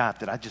that I've got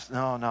that I just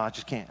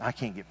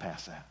can't get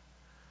past that.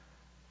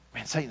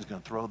 Man, Satan's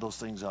going to throw those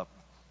things up.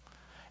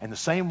 And the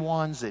same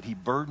ones that he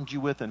burdened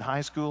you with in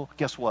high school,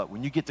 guess what?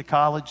 When you get to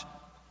college,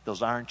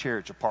 those iron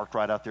chariots are parked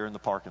right out there in the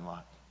parking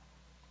lot.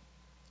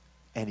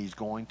 And he's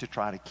going to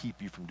try to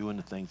keep you from doing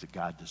the things that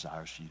God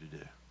desires for you to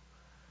do.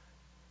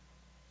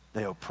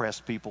 They oppress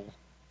people,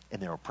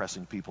 and they're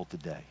oppressing people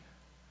today.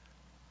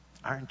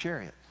 Iron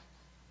chariot.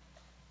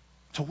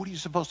 So what are you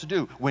supposed to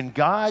do? When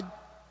God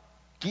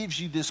gives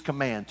you this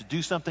command to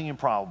do something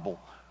improbable,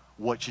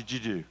 what should you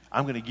do?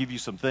 I'm going to give you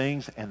some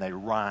things, and they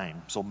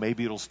rhyme, so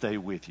maybe it'll stay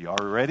with you. Are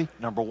you ready?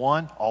 Number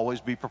one, always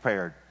be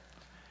prepared.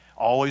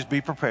 Always be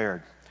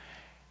prepared.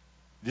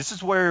 This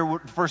is where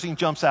the first thing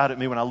jumps out at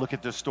me when I look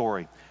at this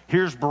story.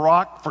 Here's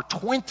Barak. For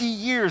 20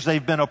 years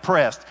they've been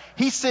oppressed.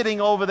 He's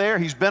sitting over there.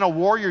 He's been a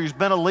warrior. He's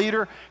been a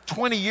leader.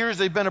 20 years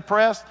they've been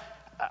oppressed.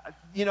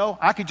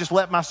 I could just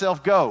let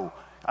myself go.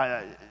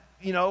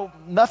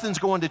 Nothing's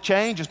going to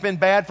change. It's been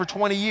bad for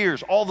 20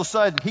 years. All of a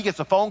sudden, he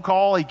gets a phone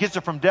call. He gets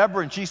it from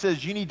Deborah, and she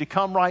says, you need to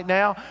come right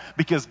now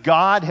because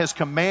God has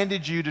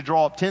commanded you to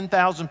draw up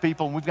 10,000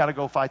 people, and we've got to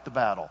go fight the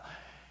battle.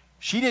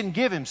 She didn't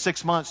give him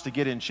 6 months to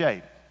get in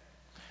shape.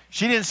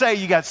 She didn't say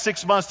you got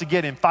 6 months to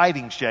get in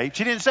fighting shape.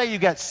 She didn't say you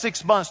got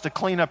 6 months to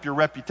clean up your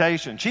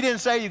reputation. She didn't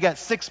say you got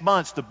 6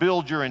 months to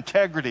build your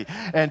integrity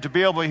and to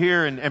be able to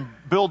hear and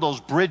build those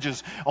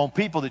bridges on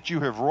people that you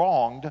have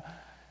wronged.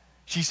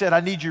 She said, I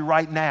need you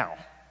right now.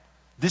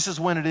 This is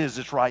when it is.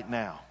 It's right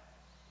now.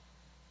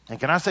 And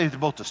can I say to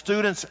both the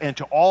students and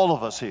to all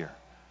of us here,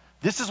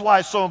 this is why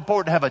it's so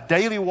important to have a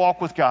daily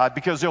walk with God,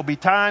 because there'll be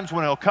times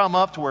when it'll come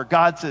up to where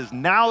God says,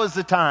 now is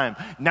the time.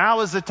 Now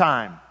is the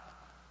time.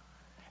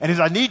 And he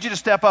says, I need you to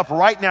step up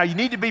right now. You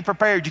need to be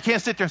prepared. You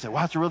can't sit there and say,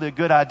 well, that's really a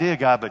good idea,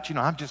 God, but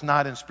I'm just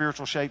not in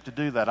spiritual shape to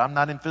do that. I'm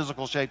not in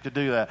physical shape to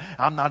do that.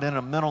 I'm not in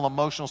a mental,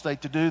 emotional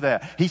state to do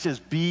that. He says,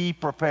 be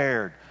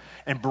prepared.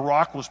 And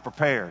Barak was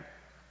prepared.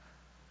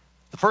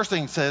 The first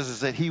thing it says is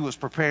that he was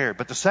prepared.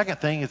 But the second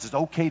thing is it's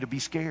okay to be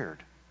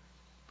scared.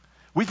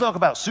 We talk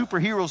about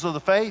superheroes of the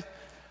faith.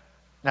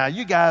 Now,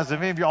 you guys,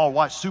 have any of y'all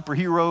watched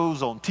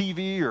superheroes on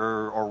TV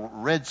or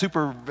read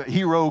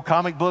superhero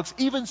comic books?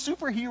 Even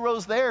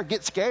superheroes there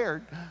get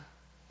scared.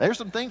 There's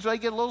some things where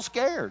they get a little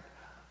scared.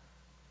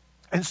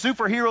 And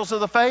superheroes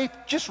of the faith,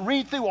 just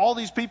read through all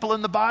these people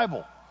in the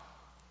Bible.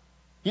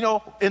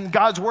 In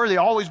God's Word, they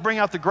always bring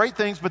out the great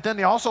things, but then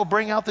they also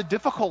bring out the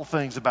difficult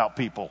things about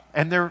people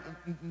and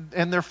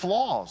their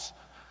flaws.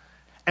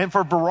 And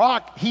for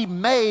Barak, he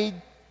made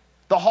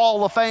the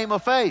Hall of Fame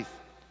of faith.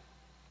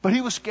 But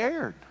he was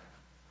scared.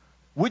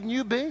 Wouldn't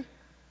you be?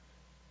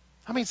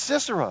 I mean,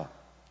 Sisera,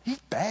 he's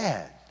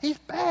bad. He's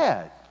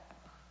bad.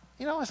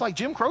 You know, it's like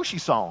Jim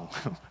Croce's song.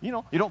 You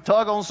know, you don't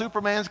tug on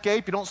Superman's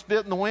cape, you don't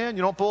spit in the wind,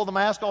 you don't pull the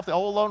mask off the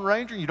old Lone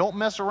Ranger, you don't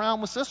mess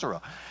around with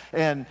Sisera.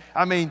 And,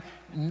 I mean,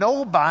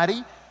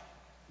 nobody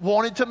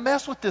wanted to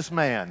mess with this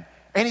man.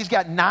 And he's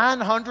got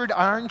 900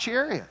 iron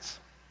chariots.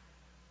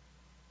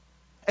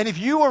 And if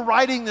you were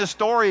writing this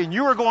story and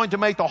you were going to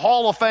make the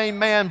Hall of Fame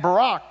man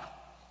Barak,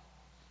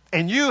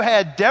 and you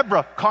had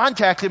Deborah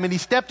contact him and he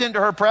stepped into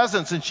her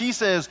presence and she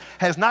says,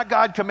 has not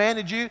God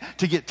commanded you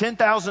to get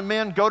 10,000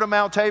 men, go to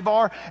Mount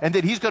Tabor, and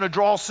that he's going to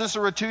draw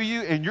Sisera to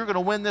you and you're going to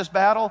win this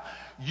battle?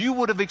 You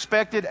would have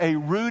expected a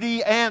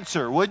Rudy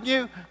answer, wouldn't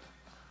you?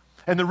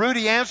 And the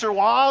Rudy answer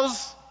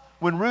was,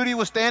 when Rudy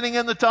was standing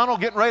in the tunnel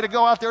getting ready to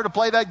go out there to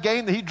play that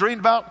game that he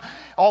dreamed about,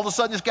 all of a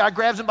sudden this guy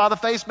grabs him by the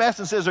face mask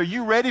and says, are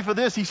you ready for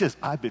this? He says,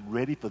 I've been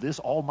ready for this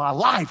all my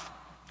life.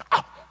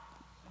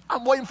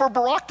 I'm waiting for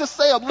Barak to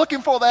say, I'm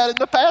looking for that in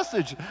the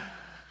passage.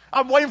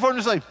 I'm waiting for him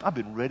to say, I've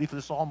been ready for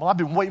this all my life. I've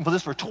been waiting for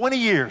this for 20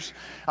 years.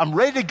 I'm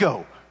ready to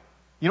go.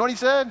 You know what he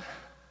said?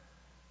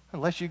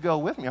 Unless you go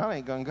with me, I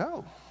ain't going to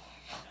go.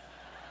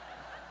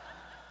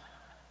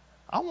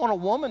 I want a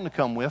woman to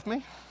come with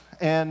me.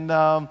 And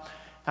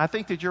I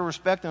think that your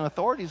respect and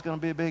authority is going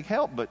to be a big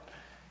help.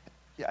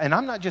 And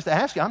I'm not just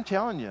asking, I'm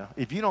telling you,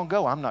 if you don't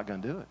go, I'm not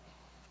going to do it.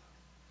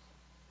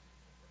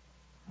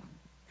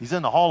 He's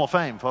in the Hall of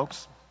Fame,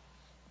 folks.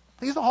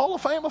 He's the Hall of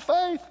Fame of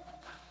faith.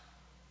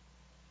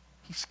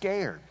 He's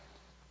scared.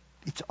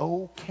 It's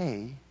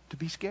okay to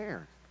be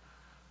scared.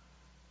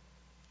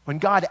 When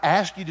God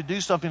asks you to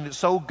do something that's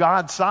so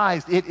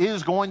God-sized, it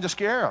is going to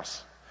scare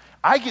us.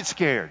 I get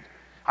scared.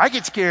 I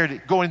get scared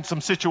at going in some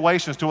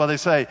situations to where they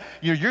say,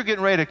 you're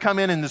getting ready to come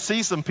in and to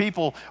see some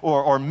people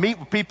or meet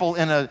with people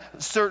in a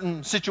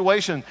certain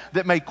situation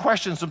that may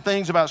question some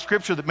things about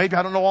Scripture that maybe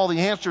I don't know all the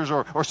answers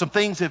or some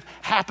things have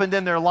happened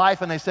in their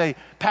life and they say,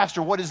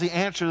 Pastor, what is the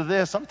answer to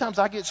this? Sometimes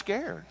I get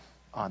scared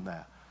on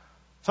that.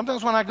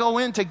 Sometimes when I go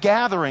into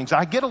gatherings,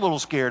 I get a little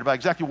scared about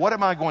exactly what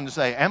am I going to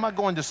say? Am I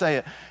going to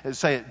say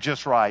it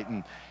just right?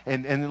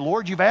 And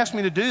Lord, you've asked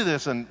me to do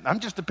this and I'm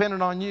just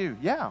dependent on you.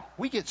 Yeah,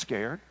 we get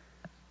scared.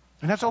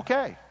 And that's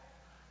okay.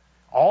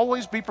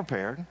 Always be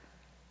prepared.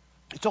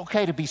 It's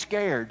okay to be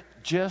scared.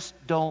 Just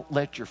don't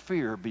let your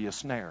fear be a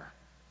snare.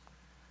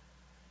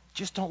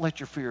 Just don't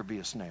let your fear be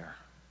a snare.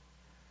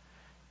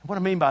 What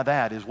I mean by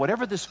that is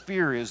whatever this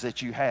fear is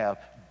that you have,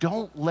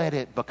 don't let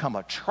it become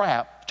a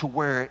trap to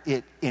where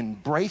it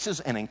embraces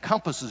and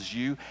encompasses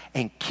you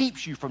and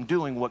keeps you from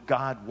doing what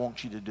God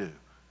wants you to do.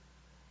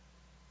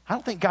 I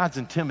don't think God's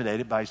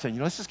intimidated by saying,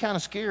 this is kind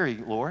of scary,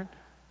 Lord.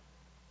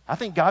 I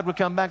think God would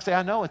come back and say,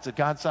 I know it's a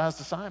God-sized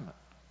assignment,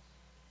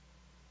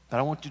 but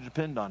I want you to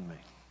depend on me.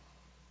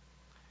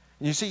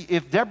 And you see,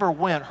 if Deborah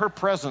went, her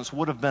presence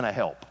would have been a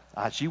help.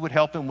 She would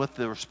help him with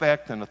the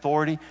respect and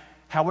authority.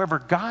 However,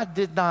 God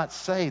did not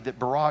say that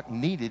Barak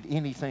needed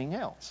anything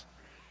else.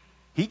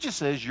 He just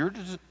says you're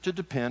to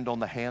depend on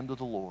the hand of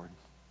the Lord.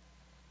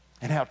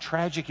 And how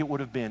tragic it would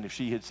have been if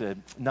she had said,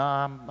 no,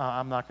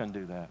 I'm not going to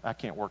do that. I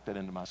can't work that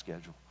into my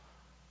schedule.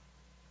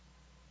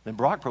 Then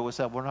Barak probably would have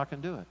said, we're not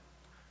going to do it.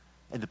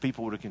 And the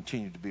people would have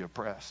continued to be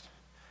oppressed.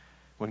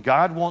 When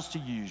God wants to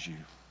use you,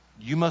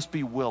 you must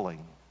be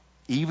willing,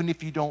 even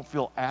if you don't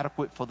feel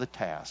adequate for the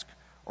task,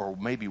 or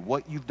maybe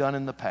what you've done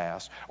in the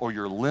past, or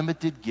your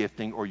limited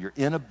gifting, or your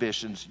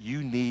inhibitions,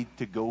 you need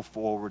to go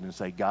forward and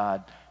say,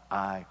 God,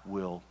 I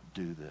will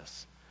do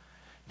this.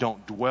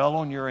 Don't dwell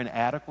on your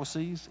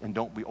inadequacies and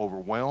don't be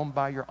overwhelmed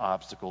by your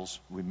obstacles.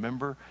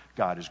 Remember,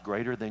 God is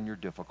greater than your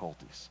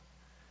difficulties.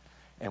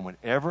 And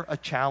whenever a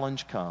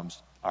challenge comes,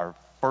 our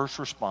first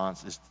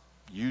response is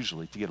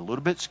usually to get a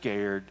little bit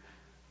scared,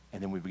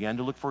 and then we begin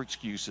to look for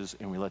excuses,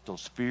 and we let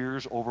those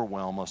fears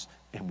overwhelm us,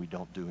 and we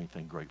don't do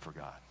anything great for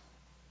God.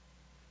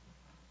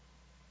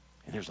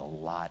 And there's a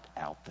lot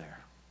out there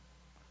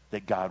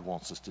that God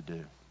wants us to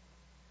do.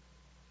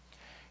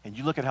 And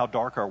you look at how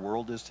dark our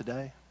world is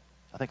today,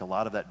 I think a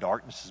lot of that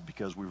darkness is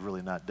because we've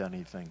really not done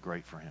anything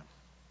great for Him.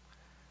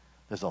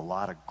 There's a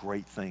lot of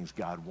great things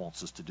God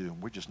wants us to do,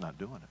 and we're just not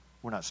doing it.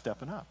 We're not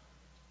stepping up.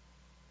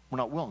 We're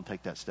not willing to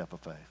take that step of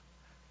faith.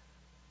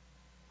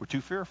 We're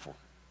too fearful.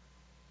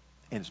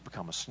 And it's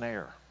become a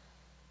snare.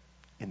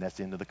 And that's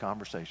the end of the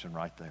conversation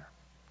right there.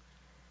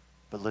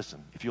 But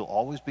listen, if you'll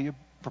always be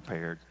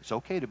prepared, it's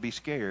okay to be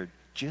scared.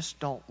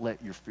 Just don't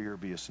let your fear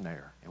be a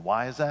snare. And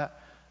why is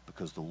that?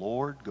 Because the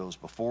Lord goes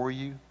before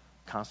you.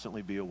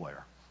 Constantly be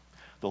aware.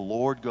 The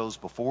Lord goes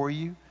before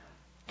you.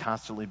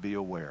 Constantly be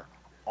aware.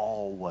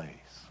 Always,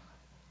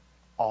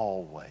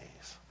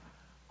 always,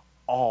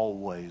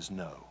 always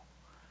know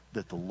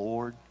that the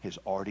Lord has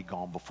already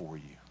gone before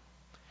you.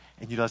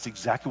 And that's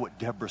exactly what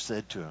Deborah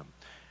said to him.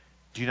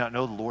 Do you not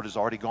know the Lord has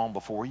already gone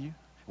before you?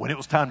 When it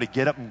was time to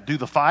get up and do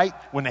the fight,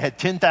 when they had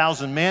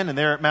 10,000 men and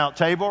they're at Mount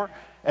Tabor,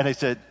 and they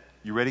said,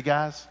 you ready,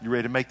 guys? You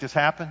ready to make this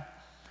happen?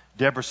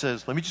 Deborah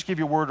says, let me just give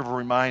you a word of a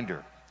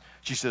reminder.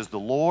 She says, the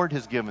Lord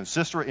has given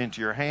Sisera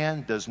into your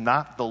hand. Does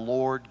not the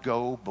Lord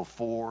go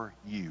before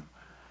you?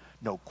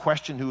 No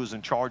question who is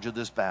in charge of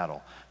this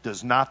battle.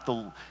 Has not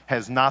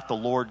the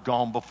Lord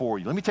gone before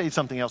you? Let me tell you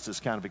something else that's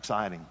kind of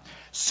exciting.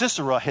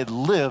 Sisera had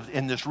lived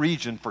in this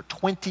region for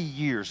 20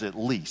 years at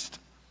least.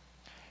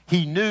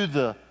 He knew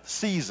the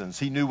seasons.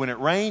 He knew when it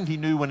rained. He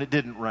knew when it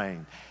didn't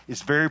rain.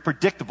 It's very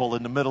predictable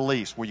in the Middle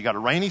East, where you got a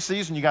rainy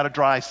season, you got a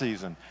dry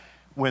season.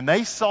 When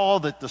they saw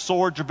that the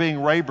swords are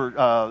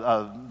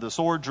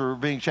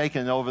being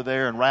shaken over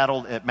there and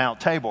rattled at Mount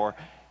Tabor,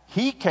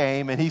 he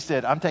came and he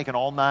said, I'm taking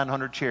all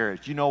 900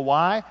 chariots. You know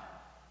why?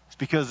 It's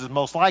because it's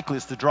most likely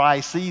it's the dry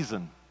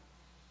season.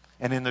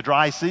 And in the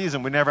dry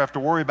season, we never have to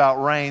worry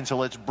about rain, so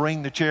let's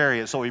bring the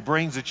chariots. So he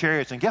brings the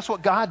chariots. And guess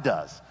what God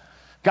does?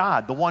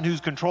 God, the one who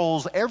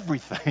controls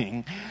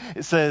everything,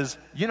 says,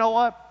 you know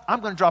what?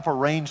 I'm going to drop a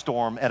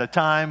rainstorm at a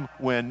time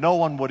when no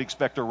one would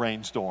expect a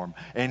rainstorm.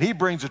 And he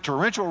brings a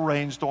torrential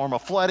rainstorm, a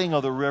flooding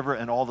of the river,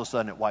 and all of a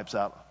sudden it wipes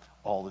out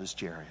all of his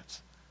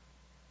chariots.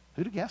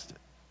 Who'd have guessed it?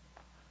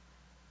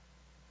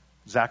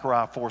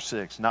 Zechariah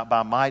 4:6, not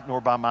by might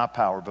nor by my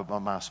power, but by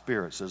my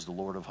spirit, says the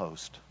Lord of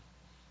hosts.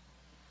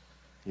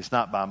 It's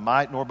not by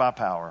might nor by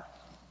power,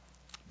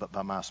 but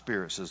by my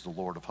spirit, says the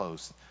Lord of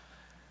hosts.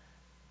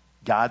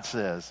 God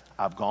says,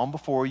 I've gone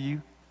before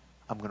you.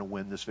 I'm going to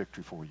win this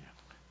victory for you.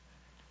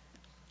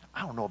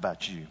 I don't know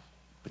about you,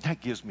 but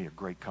that gives me a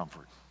great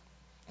comfort.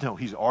 No,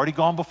 he's already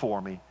gone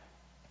before me,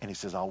 and he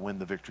says, I'll win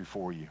the victory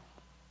for you.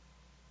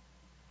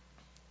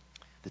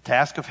 The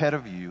task ahead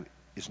of you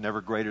is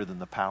never greater than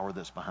the power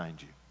that's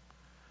behind you.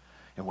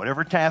 And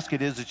whatever task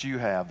it is that you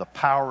have, the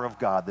power of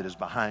God that is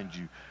behind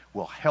you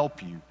will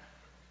help you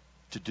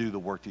to do the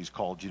work that he's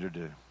called you to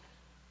do.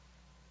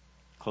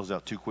 Close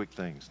out two quick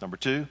things. Number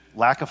 2,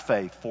 lack of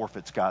faith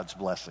forfeits God's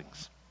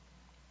blessings.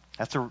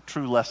 That's a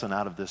true lesson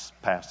out of this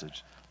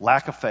passage.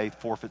 Lack of faith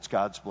forfeits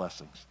God's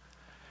blessings.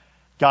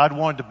 God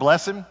wanted to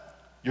bless him.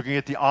 You're going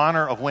to get the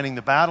honor of winning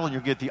the battle, and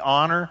you'll get the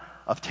honor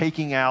of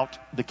taking out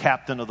the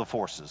captain of the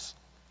forces.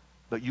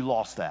 But you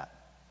lost that.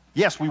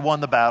 Yes, we won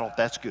the battle.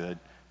 That's good.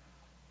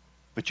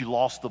 But you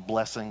lost the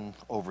blessing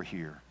over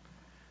here.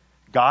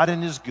 God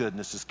in his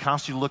goodness is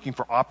constantly looking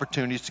for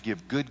opportunities to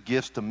give good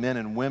gifts to men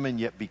and women,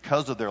 yet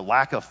because of their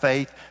lack of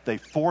faith, they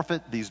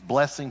forfeit these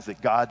blessings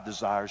that God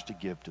desires to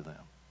give to them.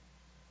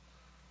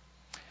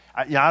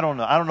 I don't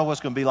know. I don't know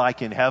what's going to be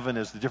like in heaven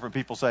as the different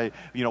people say,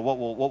 you know, what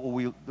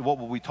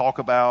will we talk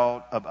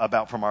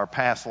about from our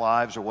past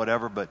lives or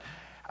whatever, but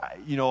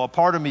you know, a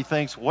part of me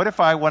thinks, what if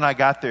when I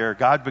got there,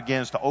 God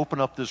begins to open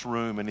up this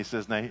room and he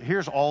says, now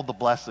here's all the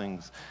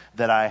blessings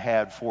that I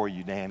had for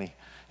you, Danny.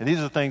 And these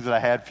are the things that I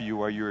had for you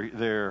while you were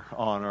there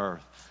on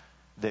earth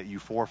that you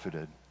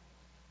forfeited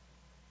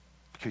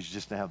because you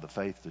just didn't have the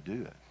faith to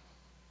do it.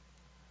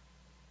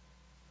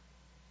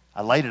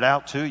 I laid it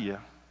out to you,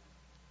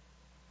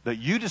 but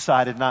you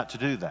decided not to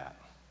do that.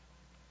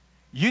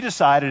 You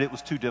decided it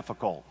was too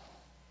difficult.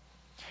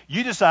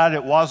 You decided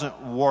it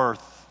wasn't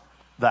worth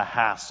the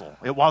hassle.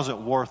 It wasn't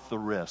worth the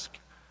risk.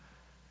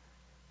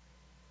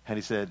 And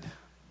he said,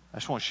 I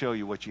just want to show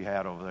you what you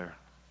had over there.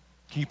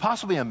 Can you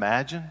possibly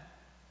imagine?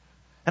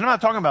 And I'm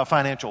not talking about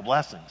financial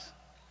blessings.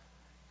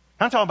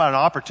 I'm talking about an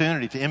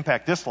opportunity to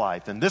impact this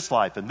life and this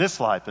life and this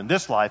life and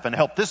this life and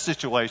help this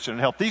situation and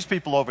help these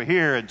people over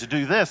here and to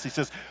do this. He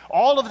says,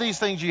 all of these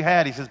things you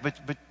had, he says,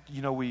 but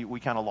you know, we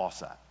kind of lost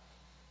that.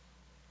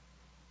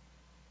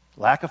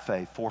 Lack of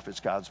faith forfeits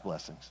God's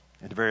blessings.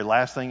 And the very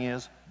last thing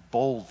is,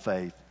 bold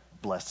faith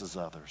blesses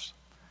others.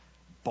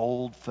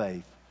 Bold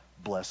faith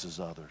blesses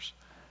others.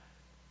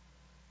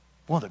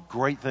 One of the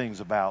great things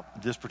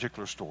about this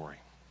particular story,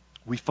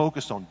 we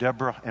focused on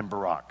Deborah and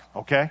Barak,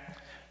 okay?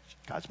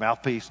 God's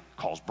mouthpiece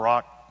calls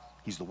Barak.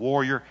 He's the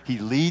warrior. He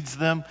leads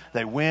them.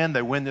 They win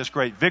this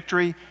great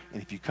victory.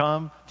 And if you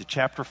come to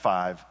chapter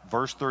 5,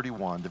 verse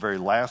 31, the very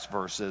last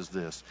verse says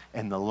this,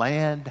 and the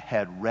land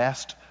had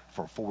rest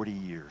for 40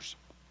 years.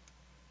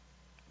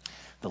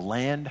 The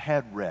land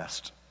had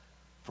rest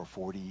for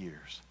 40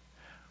 years.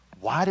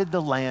 Why did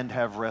the land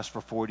have rest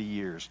for 40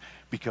 years?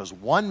 Because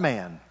one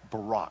man,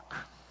 Barak,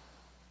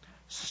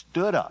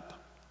 stood up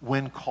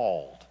when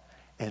called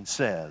and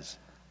says,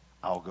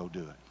 I'll go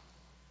do it.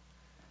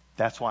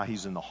 That's why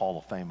he's in the Hall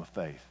of Fame of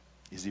Faith.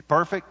 Is he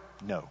perfect?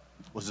 No.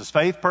 Was his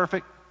faith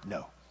perfect?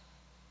 No.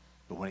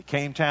 But when it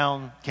came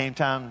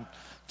time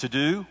to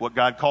do what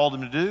God called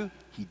him to do,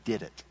 he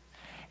did it.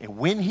 And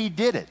when he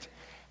did it,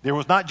 there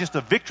was not just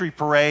a victory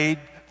parade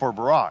for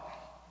Barak.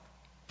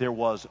 There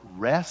was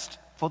rest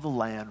for the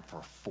land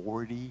for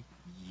 40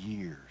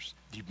 years.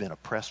 You've been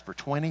oppressed for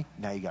 20,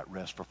 now you got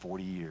rest for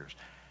 40 years.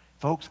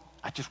 Folks,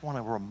 I just want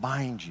to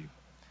remind you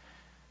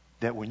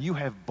that when you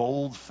have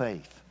bold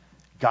faith,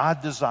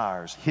 God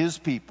desires his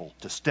people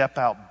to step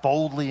out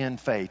boldly in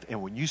faith.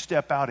 And when you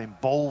step out in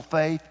bold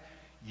faith,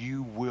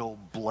 you will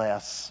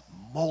bless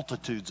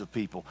multitudes of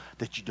people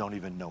that you don't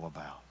even know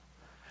about.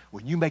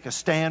 When you make a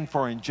stand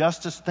for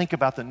injustice, think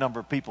about the number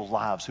of people's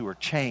lives who are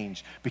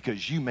changed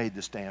because you made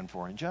the stand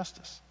for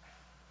injustice.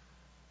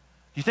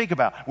 You think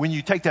about when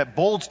you take that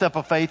bold step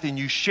of faith and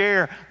you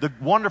share the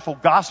wonderful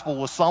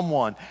gospel with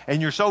someone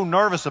and you're so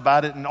nervous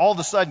about it, and all of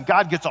a sudden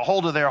God gets a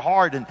hold of their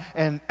heart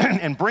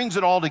and brings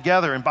it all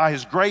together, and by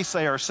His grace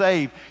they are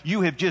saved.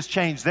 You have just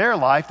changed their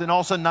life. Then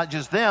all of a sudden, not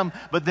just them,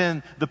 but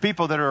then the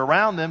people that are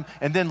around them.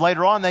 And then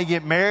later on they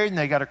get married and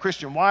they got a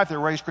Christian wife, they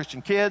raise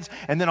Christian kids,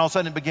 and then all of a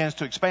sudden it begins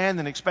to expand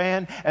and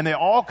expand, and they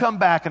all come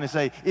back and they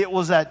say, it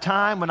was that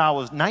time when I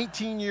was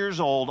 19 years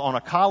old on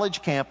a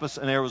college campus,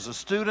 and there was a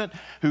student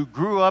who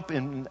grew up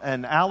in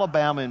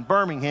Alabama, in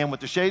Birmingham, with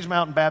the Shades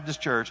Mountain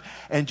Baptist Church,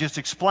 and just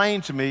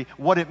explained to me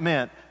what it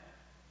meant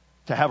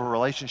to have a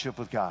relationship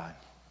with God.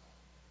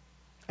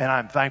 And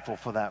I'm thankful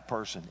for that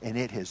person, and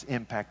it has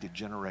impacted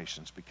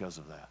generations because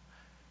of that.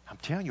 I'm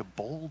telling you,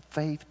 bold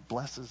faith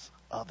blesses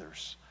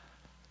others.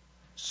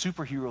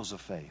 Superheroes of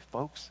faith,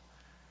 folks.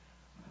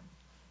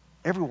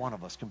 Every one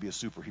of us can be a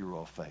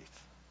superhero of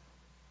faith.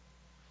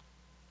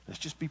 Let's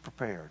just be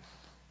prepared.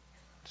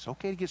 It's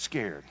okay to get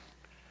scared.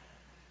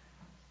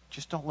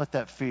 Just don't let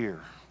that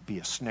fear be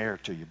a snare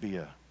to you, be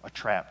a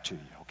trap to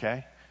you,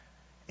 okay?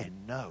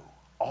 And know,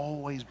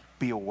 always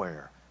be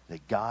aware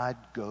that God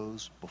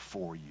goes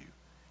before you,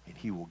 and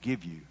He will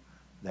give you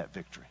that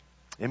victory.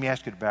 Let me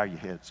ask you to bow your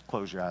heads,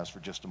 close your eyes for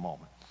just a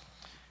moment.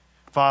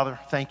 Father,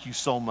 thank you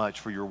so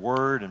much for your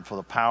word and for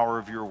the power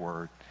of your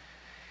word.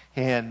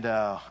 And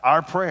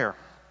our prayer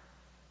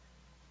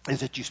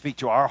is that you speak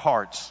to our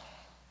hearts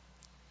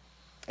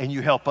and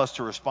you help us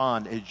to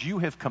respond as you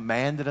have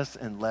commanded us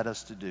and led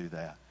us to do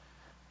that.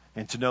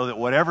 And to know that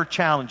whatever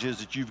challenges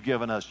that you've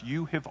given us,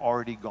 you have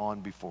already gone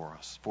before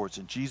us. For it's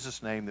in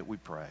Jesus' name that we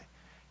pray.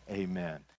 Amen.